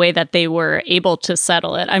the way that they were able to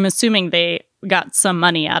settle it. I'm assuming they got some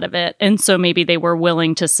money out of it. And so maybe they were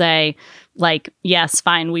willing to say, like, yes,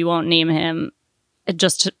 fine, we won't name him,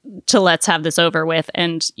 just to let's have this over with,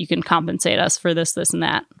 and you can compensate us for this, this, and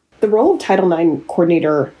that. The role of Title IX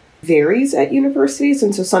coordinator varies at universities,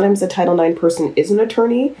 and so sometimes the Title IX person is an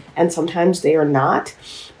attorney, and sometimes they are not.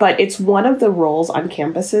 But it's one of the roles on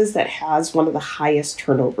campuses that has one of the highest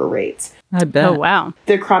turnover rates. I bet. Oh, wow.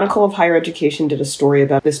 The Chronicle of Higher Education did a story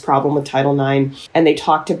about this problem with Title IX, and they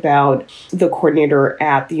talked about the coordinator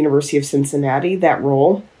at the University of Cincinnati, that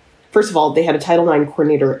role. First of all, they had a Title IX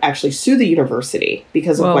coordinator actually sue the university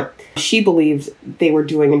because of what she believed they were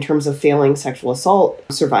doing in terms of failing sexual assault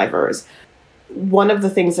survivors. One of the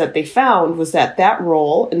things that they found was that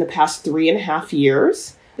role, in the past 3.5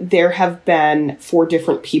 years, there have been 4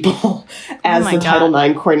 different people as the Title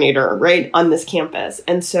IX coordinator, right, on this campus.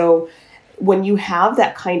 And so when you have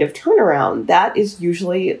that kind of turnaround, that is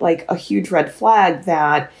usually like a huge red flag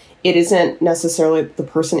that it isn't necessarily the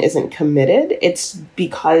person isn't committed. It's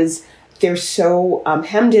because they're so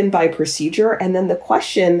hemmed in by procedure. And then the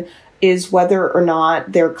question is whether or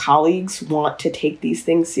not their colleagues want to take these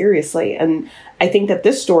things seriously. And I think that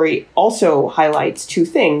this story also highlights 2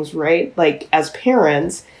 things, right? Like, as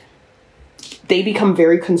parents, they become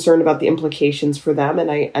very concerned about the implications for them.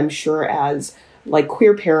 And I'm sure as like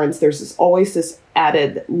queer parents, there's always this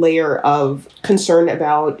added layer of concern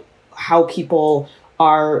about how people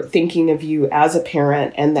are thinking of you as a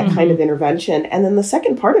parent and that kind of intervention. And then the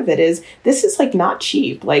second part of it is this is like not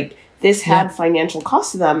cheap. Like, this had financial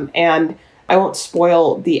costs to them. And I won't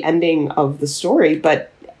spoil the ending of the story,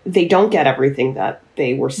 but they don't get everything that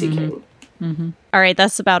they were seeking. All right,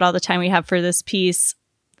 that's about all the time we have for this piece.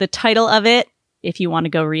 The title of it, if you want to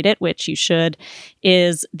go read it, which you should,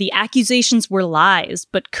 is The Accusations Were Lies,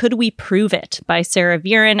 But Could We Prove It? By Sarah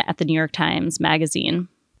Viren at the New York Times Magazine.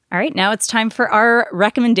 All right, now it's time for our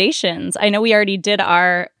recommendations. I know we already did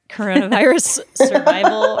our coronavirus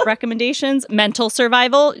survival recommendations. Mental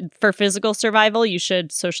survival. For physical survival, you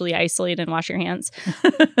should socially isolate and wash your hands.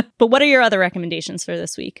 But what are your other recommendations for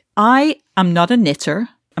this week? I am not a knitter.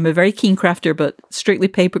 I'm a very keen crafter, but strictly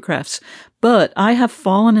paper crafts. But I have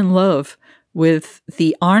fallen in love with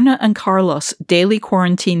the Arna and Carlos Daily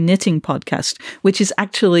Quarantine Knitting Podcast, which is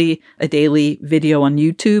actually a daily video on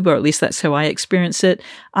YouTube, or at least that's how I experience it.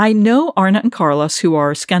 I know Arna and Carlos, who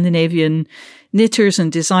are Scandinavian knitters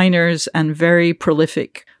and designers and very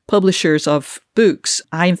prolific publishers of books.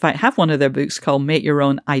 I, in fact, have one of their books called Make Your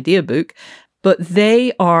Own Idea Book. But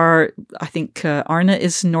they are, I think Arna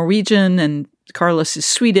is Norwegian and Carlos is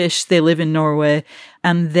Swedish. They live in Norway,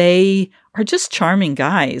 and they are just charming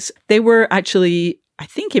guys. They were actually, I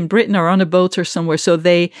think, in Britain or on a boat or somewhere. So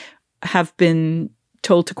they have been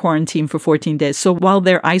told to quarantine for 14 days. So while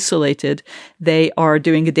they're isolated, they are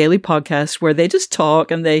doing a daily podcast where they just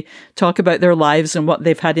talk, and they talk about their lives and what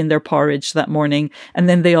they've had in their porridge that morning. And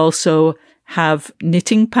then they also have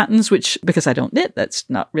knitting patterns, which, because I don't knit, that's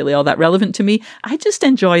not really all that relevant to me. I just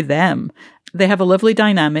enjoy them. They have a lovely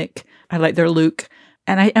dynamic. I like their look.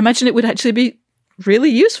 And I imagine it would actually be really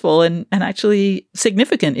useful and actually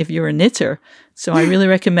significant if you're a knitter. So I really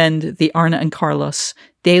recommend the Arna and Carlos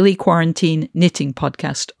Daily Quarantine Knitting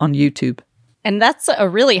Podcast on YouTube. And that's a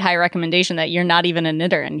really high recommendation that you're not even a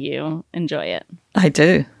knitter and you enjoy it. I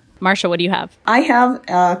do. Marsha, what do you have? I have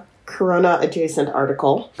a Corona-adjacent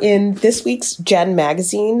article. In this week's Gen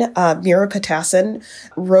magazine, Mira Patassin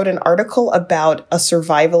wrote an article about a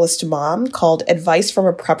survivalist mom called Advice from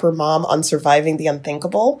a Prepper Mom on Surviving the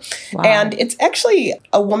Unthinkable. Wow. And it's actually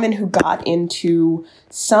a woman who got into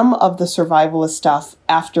some of the survivalist stuff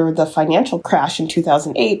after the financial crash in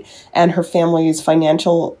 2008 and her family's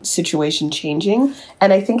financial situation changing.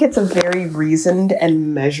 And I think it's a very reasoned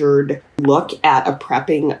and measured look at a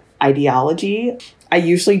prepping ideology. I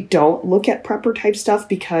usually don't look at prepper type stuff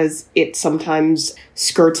because it sometimes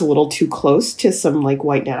skirts a little too close to some like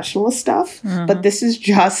white nationalist stuff. Mm-hmm. But this is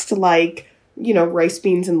just like, you know, rice,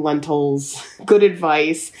 beans, and lentils, good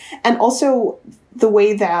advice. And also the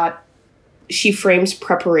way that she frames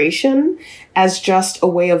preparation as just a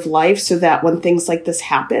way of life so that when things like this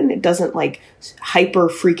happen, it doesn't like hyper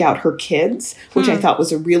freak out her kids, which I thought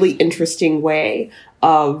was a really interesting way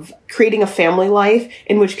of creating a family life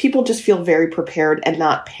in which people just feel very prepared and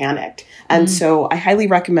not panicked. And so I highly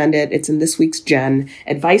recommend it. It's in this week's Gen,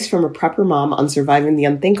 Advice from a Prepper Mom on Surviving the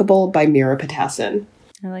Unthinkable by Mira Patassin.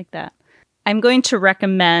 I like that. I'm going to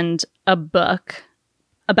recommend a book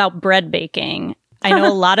about bread baking. I know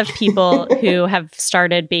a lot of people who have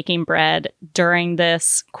started baking bread during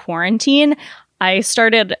this quarantine. I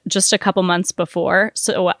started just a couple months before,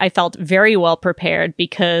 so I felt very well prepared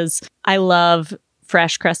because I love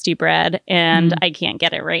fresh, crusty bread, and I can't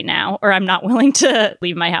get it right now, or I'm not willing to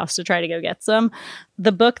leave my house to try to go get some.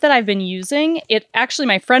 The book that I've been using,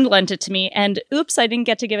 my friend lent it to me, and oops, I didn't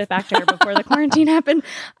get to give it back to her before the quarantine happened.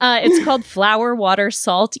 It's called Flour, Water,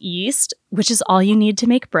 Salt, Yeast, which is all you need to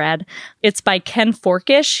make bread. It's by Ken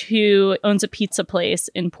Forkish, who owns a pizza place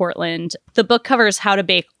in Portland. The book covers how to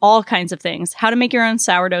bake all kinds of things, how to make your own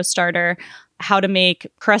sourdough starter, how to make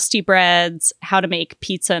crusty breads, how to make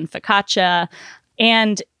pizza and focaccia.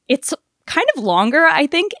 And it's kind of longer, I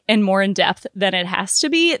think, and more in depth than it has to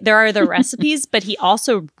be. There are the recipes, but he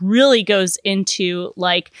also really goes into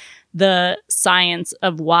like the science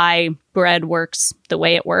of why bread works the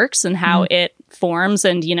way it works and how it forms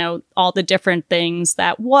and, you know, all the different things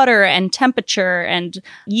that water and temperature and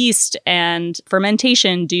yeast and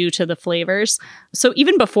fermentation do to the flavors. So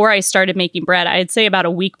even before I started making bread, I'd say about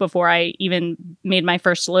a week before I even made my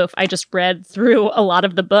first loaf, I just read through a lot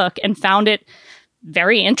of the book and found it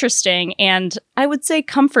very interesting and I would say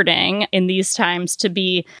comforting in these times to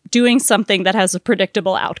be doing something that has a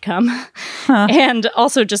predictable outcome and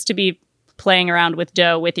also just to be playing around with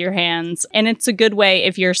dough with your hands. And it's a good way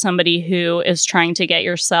if you're somebody who is trying to get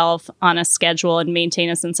yourself on a schedule and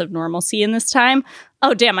maintain a sense of normalcy in this time.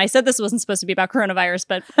 Oh, damn, I said this wasn't supposed to be about coronavirus,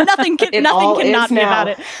 but nothing cannot be about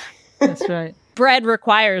it. That's right. Bread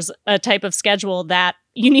requires a type of schedule that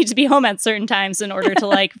you need to be home at certain times in order to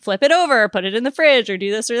like flip it over, put it in the fridge or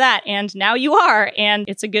do this or that. And now you are. And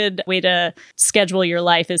it's a good way to schedule your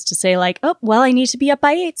life is to say like, oh, well, I need to be up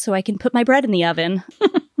by 8 so I can put my bread in the oven.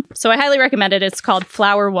 So I highly recommend it. It's called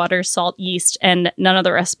Flour, Water, Salt, Yeast, and none of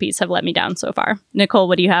the recipes have let me down so far. Nicole,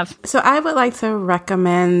 what do you have? So I would like to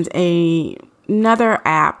recommend another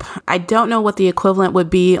app. I don't know what the equivalent would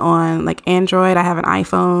be on like Android. I have an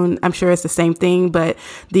iPhone. I'm sure it's the same thing, but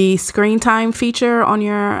the screen time feature on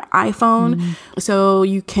your iPhone. So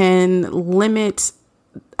you can limit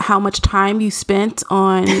how much time you spent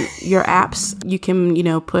on your apps. You can, you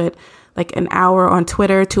know, put like an hour on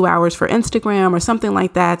Twitter, 2 hours for Instagram or something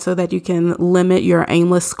like that so that you can limit your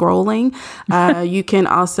aimless scrolling. You can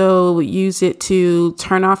also use it to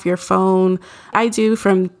turn off your phone. I do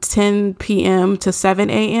from 10 p.m. to 7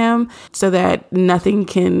 a.m. so that nothing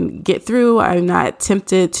can get through. I'm not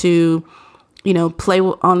tempted to, you know, play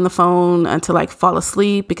on the phone until like fall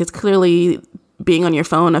asleep because clearly being on your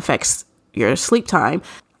phone affects your sleep time.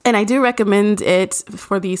 And I do recommend it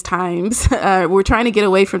for these times. We're trying to get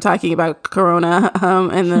away from talking about Corona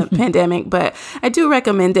and the pandemic, but I do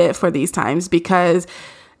recommend it for these times because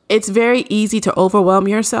it's very easy to overwhelm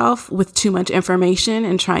yourself with too much information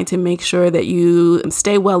and trying to make sure that you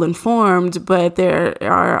stay well informed. But there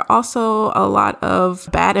are also a lot of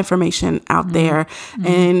bad information out there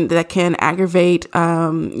and that can aggravate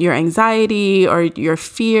your anxiety or your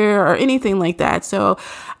fear or anything like that. So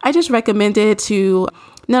I just recommend it to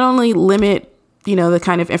not only limit, you know, the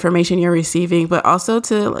kind of information you're receiving, but also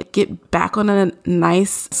to like get back on a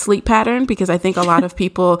nice sleep pattern, because I think a lot of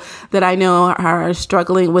people that I know are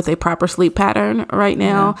struggling with a proper sleep pattern right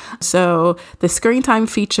now. Yeah. So the screen time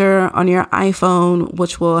feature on your iPhone,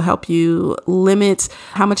 which will help you limit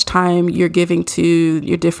how much time you're giving to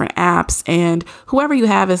your different apps, and whoever you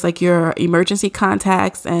have as like your emergency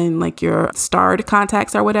contacts and like your starred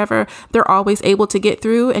contacts or whatever, they're always able to get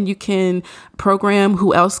through, and you can program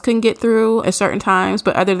who else can get through at certain times.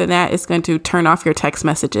 But other than that, it's going to turn off your text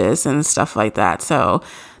messages and stuff like that. So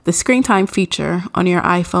the screen time feature on your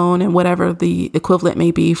iPhone and whatever the equivalent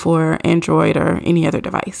may be for Android or any other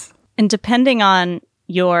device. And depending on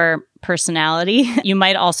your personality, you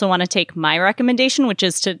might also want to take my recommendation, which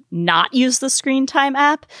is to not use the screen time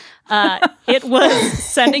app. It was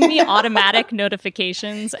sending me automatic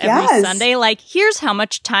notifications every Sunday, like, here's how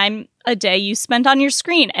much time a day you spent on your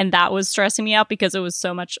screen. And that was stressing me out because it was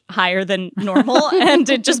so much higher than normal. And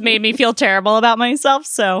it just made me feel terrible about myself.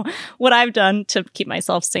 So what I've done to keep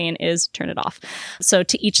myself sane is turn it off. So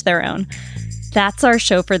to each their own. That's our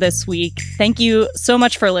show for this week. Thank you so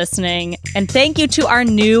much for listening. And thank you to our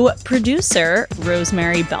new producer,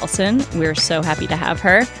 Rosemary Belson. We're so happy to have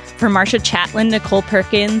her. For Marsha Chatlin, Nicole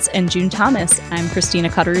Perkins, and June Thomas, I'm Christina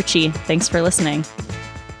Cauterucci. Thanks for listening.